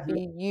 whether that Mhm.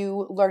 be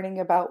you learning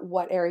about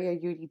what area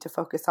you need to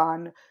focus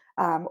on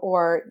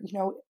or,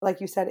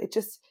 like you said, it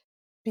just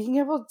being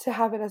able to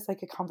have it as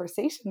like a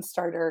conversation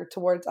starter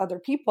towards other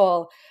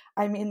people.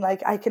 I mean,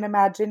 like I can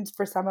imagine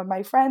for some of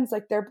my friends,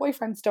 like their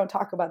boyfriends don't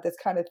talk about this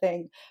kind of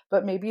thing,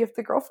 but maybe if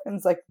the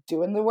girlfriend's like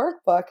doing the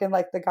workbook and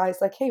like the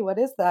guy's like, hey, what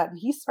is that? And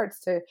he starts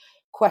to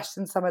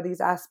question some of these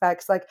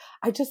aspects. Like,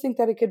 I just think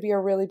that it could be a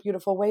really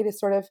beautiful way to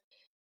sort of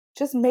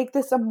just make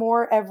this a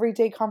more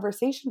everyday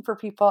conversation for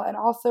people, and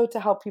also to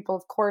help people,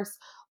 of course,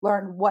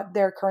 learn what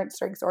their current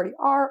strengths already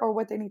are or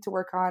what they need to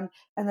work on.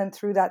 And then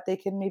through that, they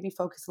can maybe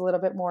focus a little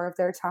bit more of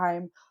their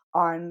time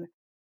on,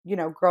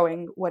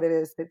 growing what it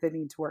is that they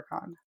need to work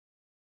on.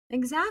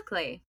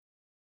 Exactly.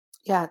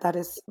 Yeah, that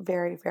is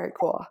very, very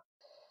cool.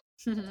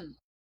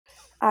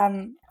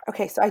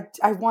 Okay, so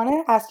I want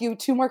to ask you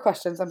two more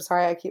questions. I'm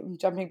sorry, I keep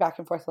jumping back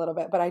and forth a little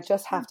bit, but I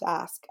just have to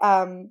ask.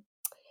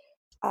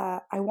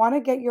 I want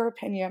to get your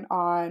opinion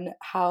on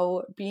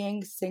how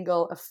being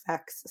single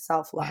affects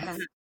self-love.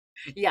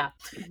 Yeah.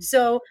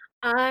 So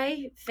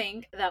I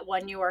think that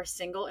when you are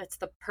single, it's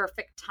the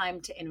perfect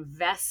time to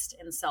invest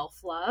in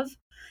self love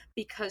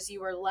because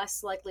you are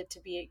less likely to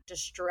be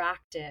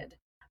distracted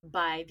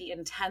by the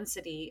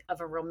intensity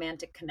of a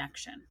romantic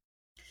connection.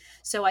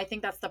 So I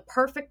think that's the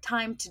perfect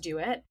time to do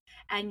it.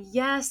 And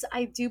yes,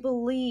 I do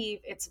believe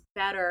it's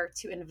better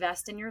to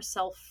invest in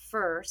yourself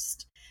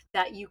first,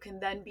 that you can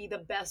then be the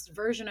best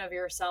version of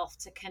yourself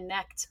to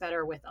connect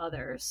better with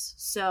others.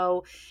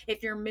 So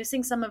if you're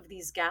missing some of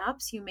these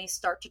gaps, you may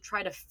start to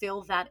try to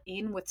fill that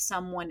in with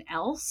someone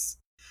else.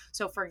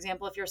 So, for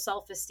example, if your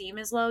self esteem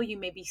is low, you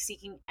may be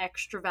seeking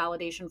extra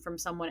validation from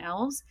someone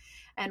else.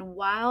 And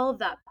while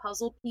that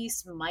puzzle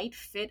piece might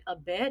fit a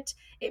bit,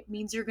 it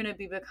means you're going to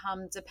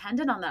become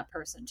dependent on that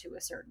person to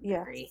a certain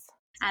degree. Yes,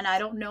 And I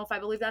don't know if I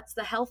believe that's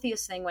the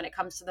healthiest thing when it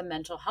comes to the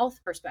mental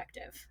health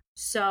perspective.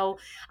 So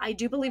I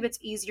do believe it's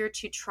easier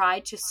to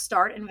try to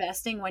start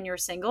investing when you're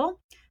single.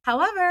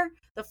 However,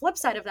 the flip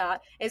side of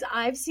that is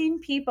I've seen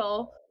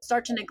people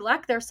start to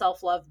neglect their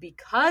self love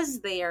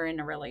because they are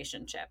in a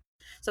relationship.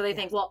 So they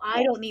think, yes, well,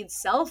 I don't need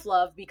self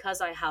love because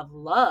I have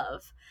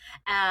love.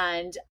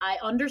 And I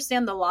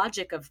understand the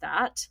logic of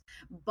that,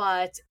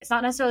 but it's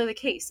not necessarily the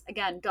case.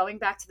 Again, going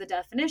back to the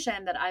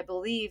definition, that I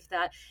believe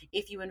that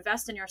if you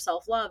invest in your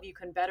self love, you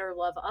can better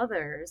love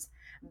others.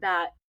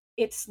 That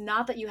it's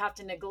not that you have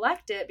to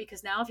neglect it,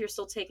 because now if you're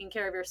still taking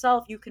care of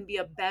yourself, you can be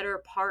a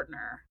better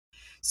partner.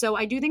 So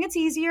I do think it's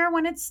easier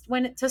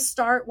to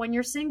start when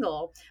you're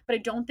single, but I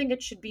don't think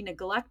it should be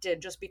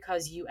neglected just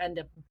because you end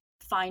up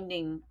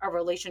finding a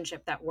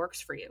relationship that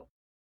works for you.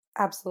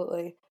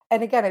 absolutely.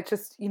 And again, it's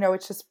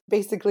just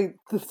basically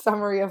the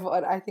summary of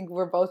what I think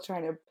we're both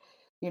trying to,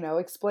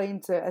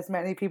 explain to as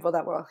many people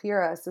that will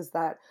hear us, is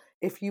that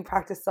if you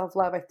practice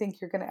self-love, I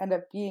think you're going to end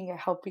up being a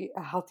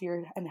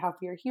healthier and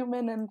happier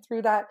human. And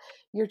through that,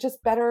 you're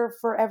just better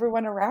for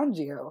everyone around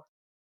you.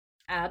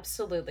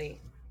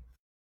 Absolutely.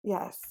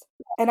 Yes.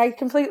 And I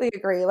completely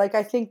agree. Like,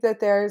 I think that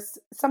there's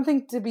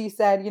something to be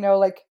said,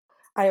 like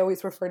I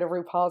always refer to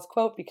RuPaul's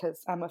quote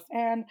because I'm a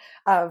fan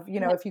of,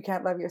 Yeah. if you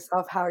can't love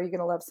yourself, how are you going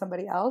to love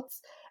somebody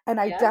else? And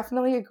I Yeah.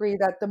 definitely agree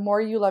that the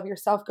more you love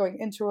yourself going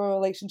into a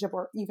relationship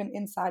or even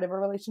inside of a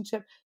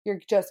relationship, you're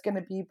just going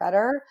to be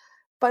better.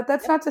 But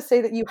that's Yep. not to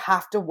say that you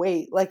have to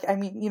wait. Like, I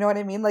mean, you know what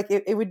I mean? Like,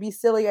 it would be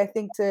silly, I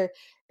think, to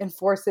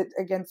enforce it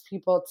against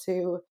people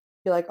to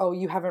be like, oh,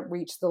 you haven't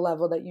reached the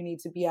level that you need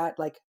to be at.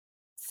 Like,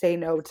 say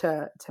no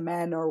to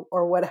men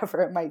or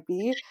whatever it might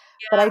be.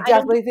 But Yeah. I I don't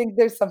definitely think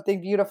there's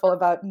something beautiful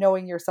about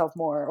knowing yourself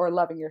more or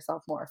loving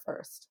yourself more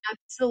first.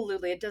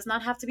 Absolutely. It does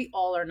not have to be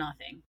all or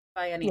nothing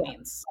by any Yeah,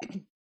 means.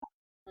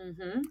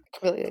 Mm-hmm.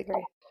 completely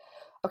agree.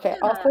 Okay,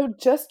 Yeah. also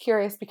just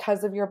curious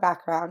because of your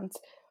background,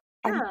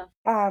 I'm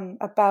Yeah.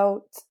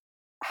 about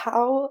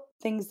how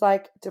things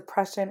like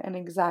depression and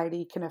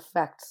anxiety can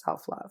affect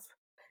self-love.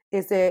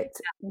 Is it,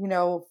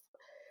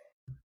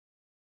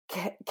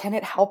 can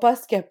it help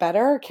us get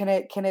better? Can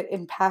it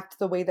impact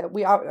the way that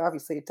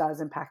obviously it does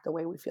impact the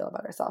way we feel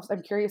about ourselves.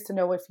 I'm curious to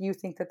know if you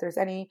think that there's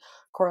any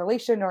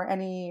correlation or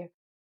any,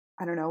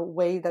 I don't know,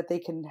 way that they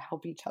can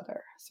help each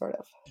other, sort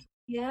of.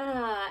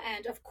 Yeah.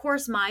 And of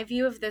course, my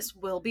view of this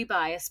will be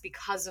biased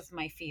because of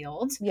my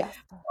field. Yes.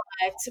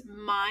 But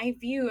my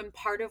view, and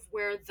part of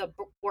where the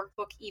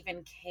workbook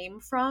even came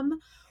from,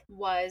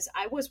 was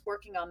I was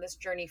working on this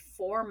journey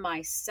for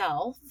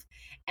myself,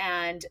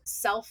 and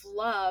self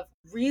love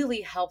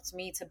really helped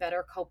me to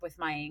better cope with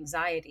my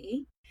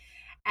anxiety.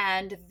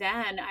 And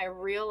then I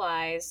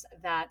realized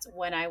that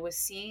when I was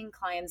seeing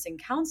clients in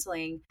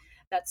counseling,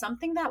 that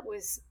something that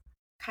was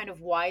kind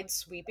of wide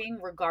sweeping,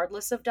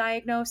 regardless of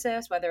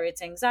diagnosis, whether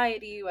it's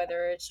anxiety,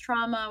 whether it's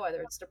trauma,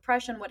 whether it's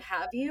depression, what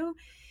have you,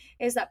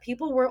 is that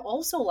people were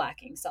also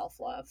lacking self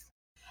love.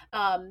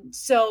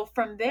 So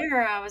from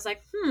there, I was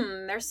like,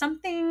 there's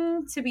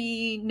something to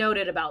be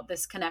noted about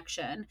this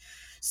connection.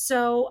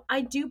 So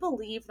I do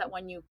believe that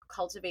when you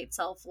cultivate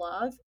self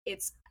love,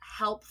 it's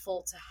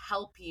helpful to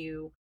help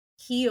you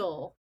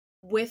heal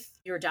with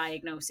your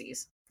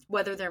diagnoses,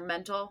 whether they're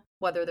mental,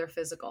 whether they're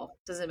physical,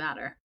 doesn't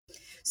matter.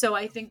 So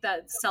I think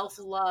that self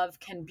love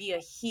can be a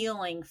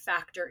healing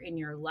factor in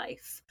your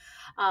life.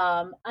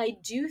 I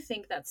do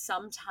think that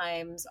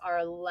sometimes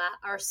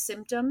our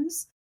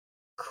symptoms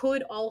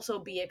could also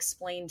be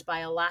explained by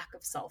a lack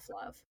of self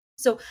love.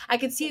 So I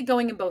could see it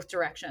going in both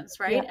directions,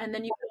 Yeah. right? And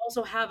then you could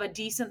also have a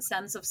decent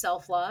sense of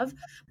self love.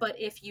 But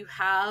if you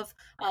have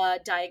a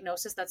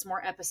diagnosis that's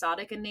more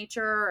episodic in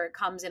nature, or it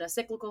comes in a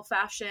cyclical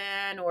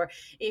fashion, or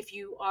if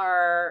you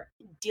are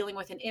dealing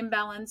with an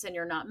imbalance and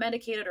you're not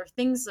medicated, or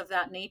things of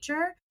that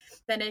nature,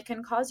 then it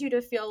can cause you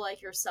to feel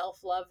like your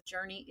self love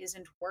journey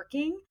isn't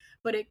working.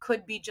 But it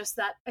could be just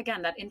that,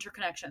 again, that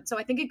interconnection. So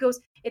I think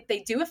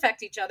they do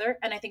affect each other,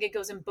 and I think it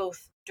goes in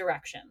both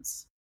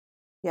directions.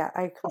 Yeah,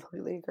 I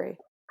completely agree.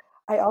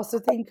 I also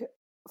think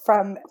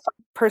from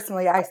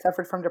personally, I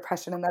suffered from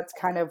depression, and that's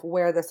kind of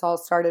where this all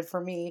started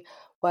for me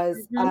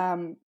was Mhm.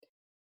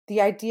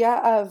 the idea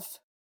of,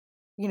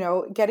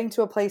 getting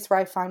to a place where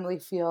I finally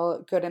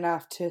feel good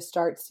enough to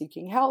start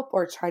seeking help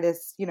or try to,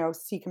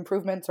 seek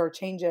improvements or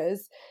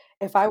changes.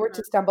 If I were Mhm.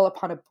 to stumble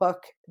upon a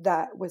book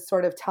that was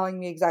sort of telling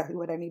me exactly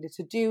what I needed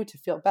to do to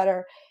feel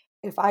better,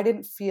 if I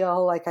didn't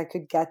feel like I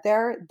could get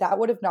there, that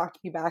would have knocked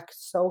me back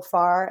so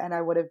far and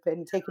I would have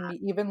been taking me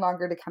even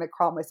longer to kind of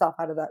crawl myself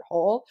out of that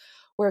hole.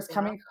 Whereas Yeah.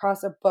 coming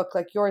across a book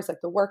like yours,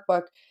 like the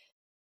workbook,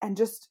 and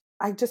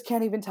I just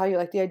can't even tell you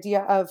like the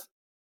idea of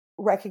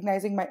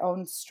recognizing my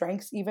own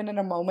strengths even in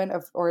a moment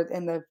of or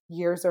in the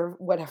years or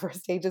whatever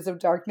stages of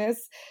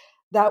darkness,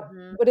 that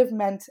Mhm. would have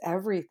meant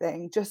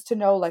everything just to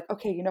know like,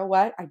 okay, you know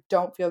what? I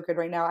don't feel good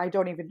right now. I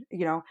don't even,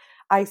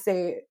 I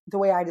say the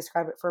way I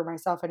describe it for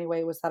myself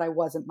anyway was that I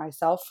wasn't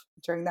myself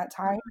during that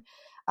time.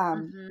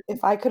 Mhm.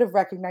 If I could have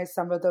recognized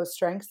some of those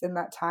strengths in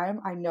that time,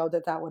 I know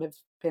that that would have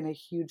been a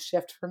huge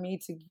shift for me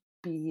to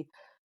be,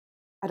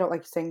 I don't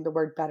like saying the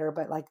word better,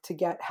 but like to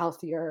get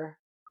healthier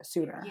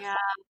sooner. Yeah.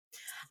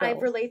 I So,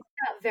 relate to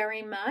that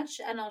very much,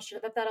 and I'll share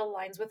that that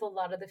aligns with a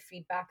lot of the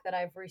feedback that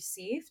I've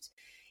received.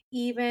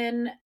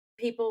 Even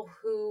people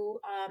who,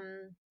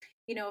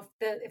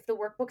 if the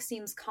workbook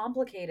seems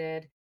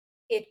complicated,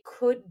 it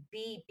could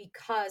be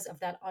because of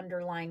that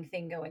underlying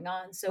thing going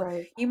on. So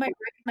right. you might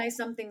recognize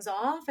something's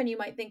off, and you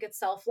might think it's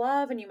self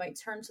love, and you might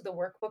turn to the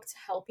workbook to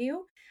help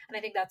you. And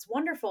I think that's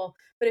wonderful.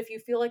 But if you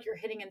feel like you're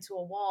hitting into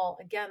a wall,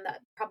 again,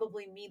 that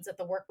probably means that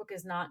the workbook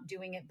is not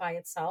doing it by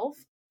itself,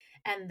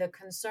 and the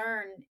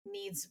concern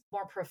needs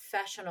more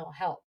professional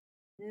help.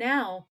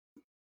 Now,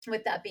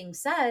 with that being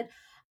said,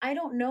 I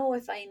don't know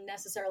if I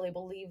necessarily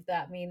believe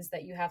that means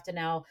that you have to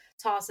now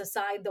toss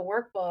aside the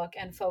workbook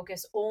and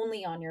focus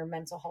only on your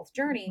mental health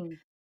journey. Mhm.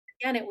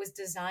 Again, it was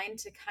designed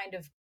to kind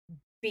of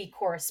be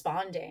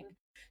corresponding.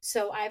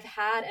 So I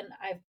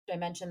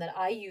mentioned that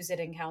I use it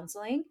in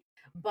counseling,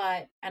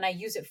 and I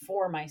use it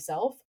for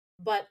myself,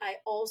 but I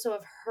also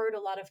have heard a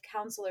lot of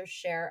counselors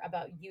share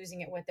about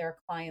using it with their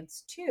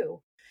clients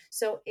too.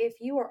 So if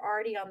you are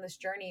already on this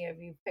journey, if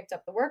you picked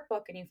up the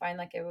workbook and you find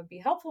like it would be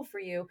helpful for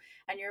you,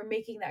 and you're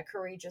making that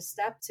courageous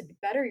step to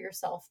better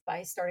yourself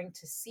by starting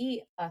to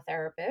see a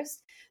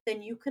therapist,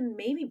 then you can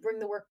maybe bring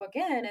the workbook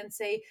in and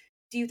say,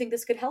 do you think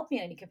this could help me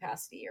in any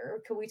capacity?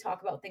 Or could we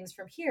talk about things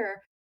from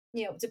here?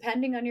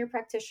 Depending on your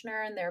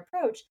practitioner and their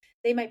approach,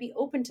 they might be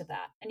open to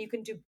that. And you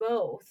can do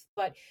both,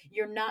 but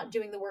you're not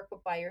doing the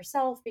workbook by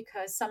yourself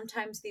because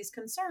sometimes these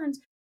concerns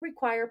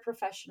require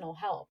professional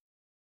help.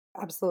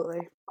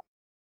 Absolutely.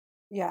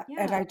 Yeah,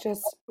 and Yeah. I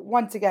just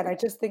once again, I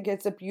just think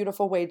it's a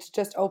beautiful way to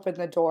just open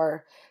the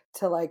door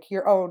to, like,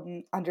 your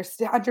own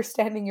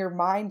understanding your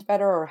mind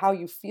better or how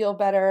you feel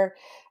better,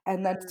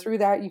 and then Mm, through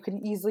that, you can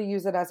easily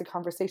use it as a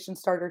conversation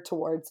starter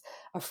towards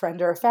a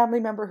friend or a family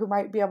member who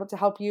might be able to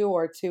help you,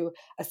 or to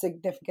a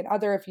significant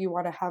other if you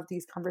wanna have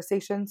these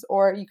conversations,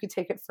 or you could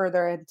take it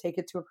further and take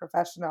it to a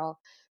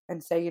professional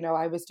and say,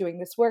 "I was doing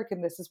this work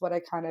and this is what I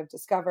kind of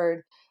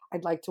discovered.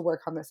 I'd like to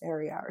work on this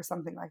area," or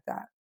something like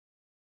that.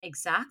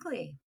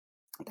 exactly.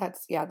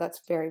 That's yeah,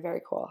 that's very,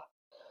 very cool.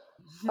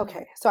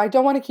 Okay, so I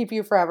don't wanna keep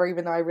you forever,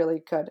 even though I really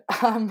could.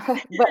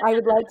 But I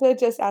would like to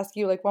just ask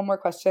you, like, one more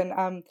question.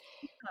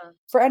 Huh.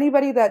 For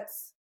anybody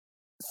that's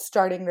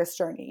starting this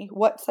journey,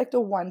 what's, like,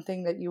 the one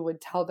thing that you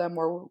would tell them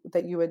or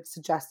that you would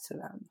suggest to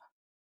them?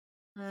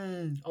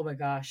 Oh my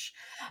gosh.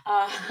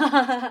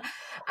 I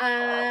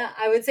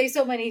would say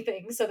so many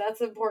things. So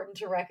that's important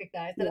to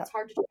recognize that Yeah, it's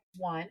hard to choose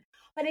one.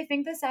 But I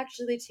think this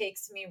actually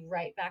takes me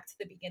right back to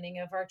the beginning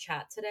of our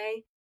chat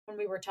today when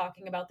we were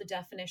talking about the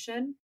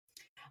definition.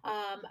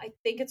 I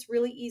think it's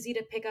really easy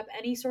to pick up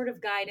any sort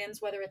of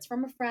guidance, whether it's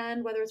from a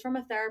friend, whether it's from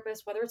a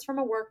therapist, whether it's from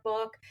a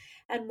workbook.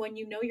 And when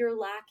you know you're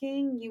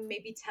lacking, you may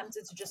be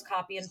tempted to just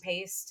copy and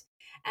paste.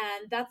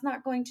 And that's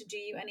not going to do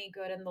you any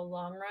good in the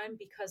long run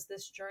because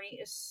this journey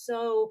is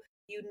so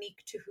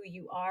unique to who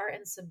you are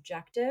and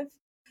subjective.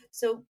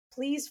 So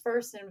please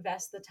first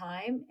invest the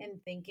time in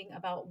thinking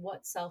about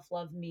what self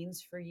love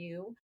means for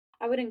you.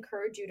 I would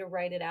encourage you to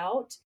write it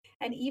out,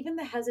 and even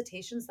the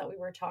hesitations that we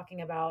were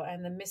talking about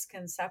and the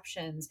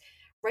misconceptions,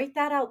 write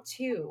that out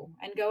too,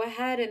 and go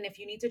ahead, and if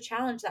you need to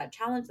challenge that,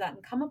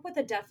 and come up with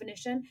a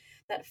definition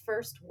that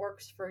first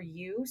works for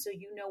you, so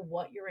you know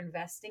what you're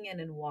investing in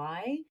and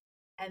why,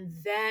 and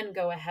then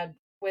go ahead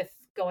with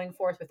going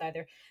forth with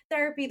either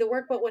therapy, the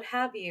workbook, what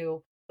have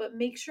you. But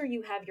make sure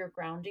you have your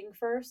grounding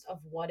first of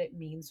what it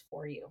means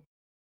for you.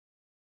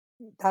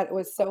 That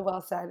was so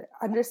well said.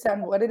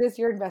 Understand what it is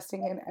you're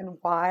investing in and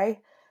why.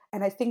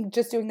 And I think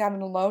just doing that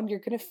alone, you're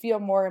going to feel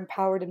more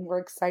empowered and more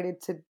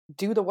excited to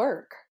do the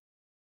work.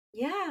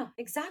 Yeah,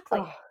 exactly.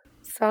 Oh,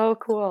 so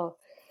cool.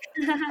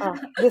 Oh,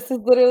 this has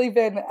literally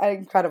been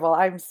incredible.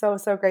 I'm so,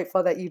 so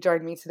grateful that you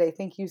joined me today.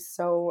 Thank you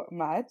so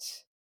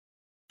much.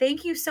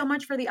 Thank you so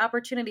much for the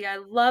opportunity. I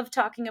love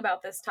talking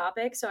about this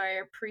topic, so I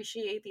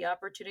appreciate the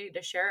opportunity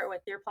to share it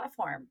with your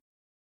platform.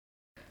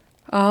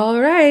 All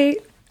right.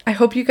 I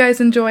hope you guys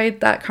enjoyed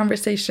that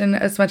conversation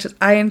as much as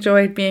I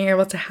enjoyed being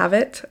able to have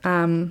it.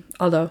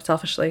 Although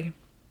selfishly,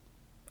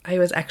 I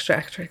was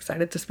extra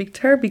excited to speak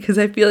to her because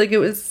I feel like it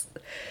was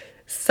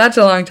such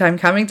a long time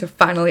coming to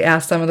finally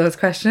ask some of those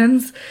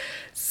questions.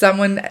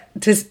 Someone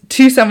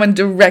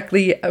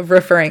directly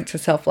referring to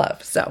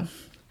self-love. So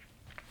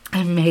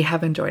I may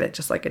have enjoyed it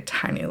just like a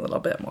tiny little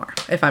bit more,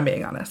 if I'm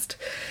being honest.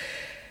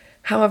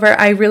 However,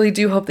 I really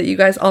do hope that you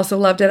guys also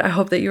loved it. I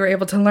hope that you were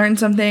able to learn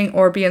something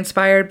or be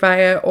inspired by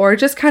it or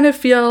just kind of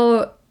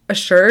feel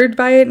assured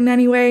by it in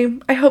any way.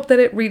 I hope that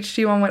it reached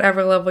you on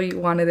whatever level you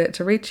wanted it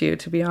to reach you,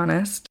 to be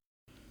honest.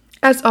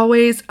 As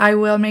always, I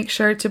will make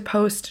sure to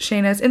post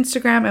Shayna's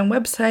Instagram and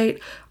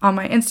website on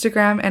my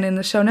Instagram and in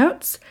the show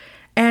notes.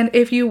 And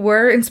if you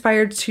were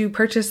inspired to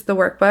purchase the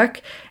workbook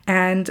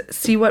and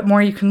see what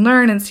more you can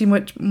learn and see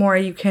what more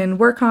you can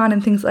work on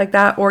and things like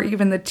that, or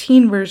even the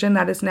teen version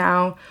that is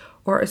now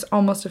or is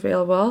almost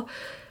available,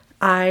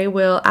 I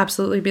will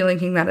absolutely be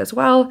linking that as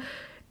well.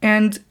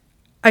 And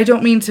I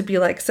don't mean to be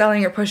like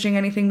selling or pushing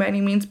anything by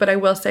any means, but I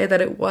will say that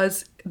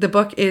the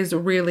book is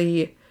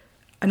really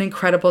an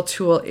incredible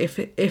tool.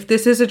 If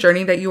this is a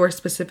journey that you are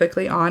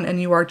specifically on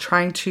and you are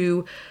trying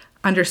to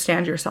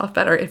understand yourself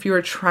better, if you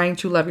are trying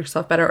to love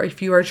yourself better, or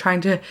if you are trying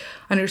to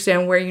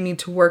understand where you need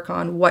to work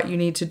on, what you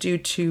need to do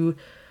to,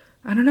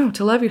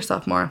 to love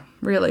yourself more,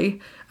 really,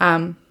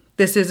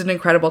 this is an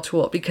incredible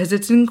tool because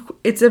it's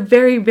a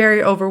very,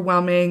 very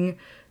overwhelming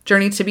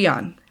journey to be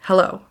on.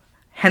 Hello.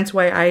 Hence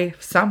why I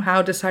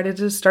somehow decided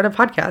to start a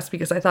podcast,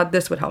 because I thought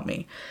this would help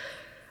me.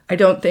 I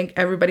don't think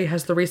everybody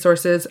has the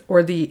resources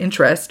or the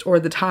interest or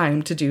the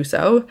time to do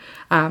so.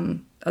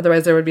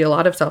 Otherwise, there would be a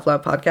lot of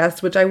self-love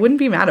podcasts, which I wouldn't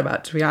be mad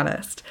about, to be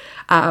honest.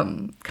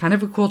 Kind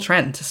of a cool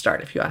trend to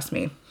start, if you ask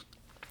me.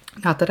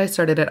 Not that I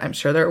started it. I'm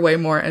sure there are way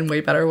more and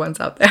way better ones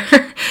out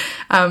there.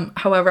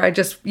 However,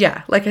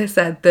 like I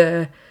said,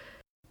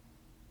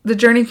 the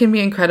journey can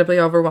be incredibly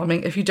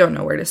overwhelming if you don't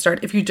know where to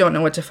start, if you don't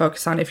know what to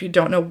focus on, if you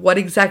don't know what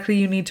exactly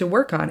you need to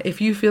work on. If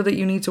you feel that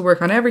you need to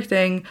work on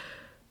everything,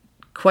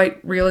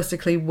 quite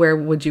realistically, where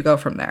would you go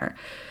from there?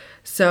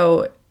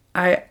 So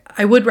I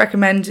would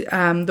recommend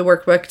the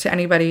workbook to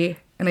anybody,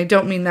 and I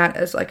don't mean that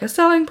as like a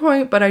selling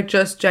point, but I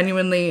just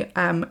genuinely,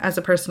 as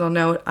a personal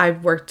note, I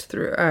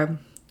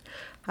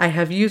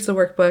have used the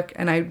workbook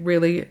and I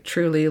really,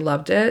 truly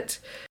loved it.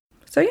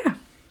 So yeah.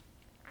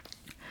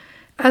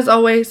 As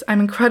always, I'm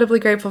incredibly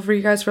grateful for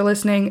you guys for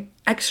listening,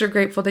 extra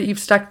grateful that you've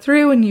stuck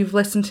through and you've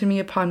listened to me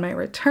upon my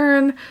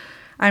return.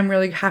 I'm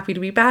really happy to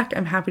be back.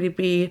 I'm happy to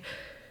be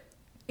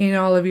in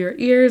all of your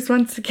ears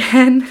once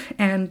again.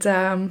 And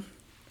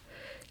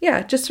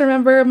just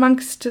remember,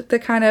 amongst the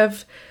kind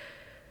of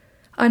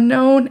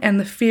unknown and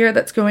the fear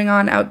that's going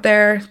on out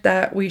there,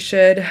 that we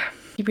should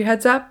keep your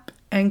heads up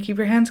and keep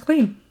your hands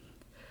clean.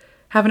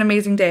 Have an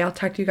amazing day. I'll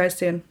talk to you guys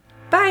soon.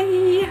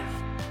 Bye!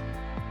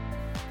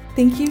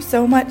 Thank you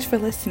so much for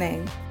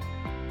listening.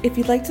 If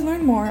you'd like to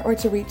learn more or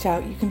to reach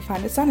out, you can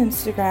find us on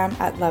Instagram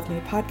at Love Me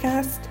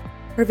Podcast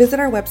or visit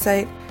our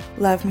website,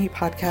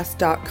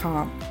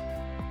 lovemepodcast.com.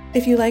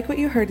 If you like what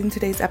you heard in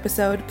today's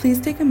episode,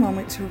 please take a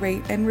moment to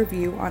rate and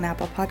review on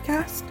Apple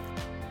Podcast,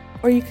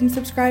 or you can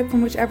subscribe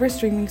from whichever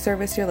streaming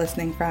service you're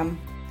listening from.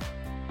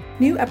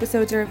 New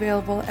episodes are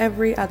available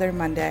every other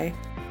Monday.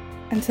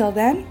 Until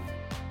then,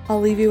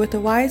 I'll leave you with the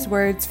wise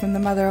words from the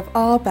mother of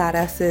all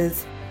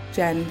badasses,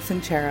 Jen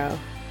Sincero.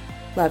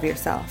 Love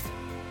yourself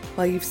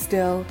while you've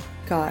still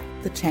got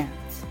the chance.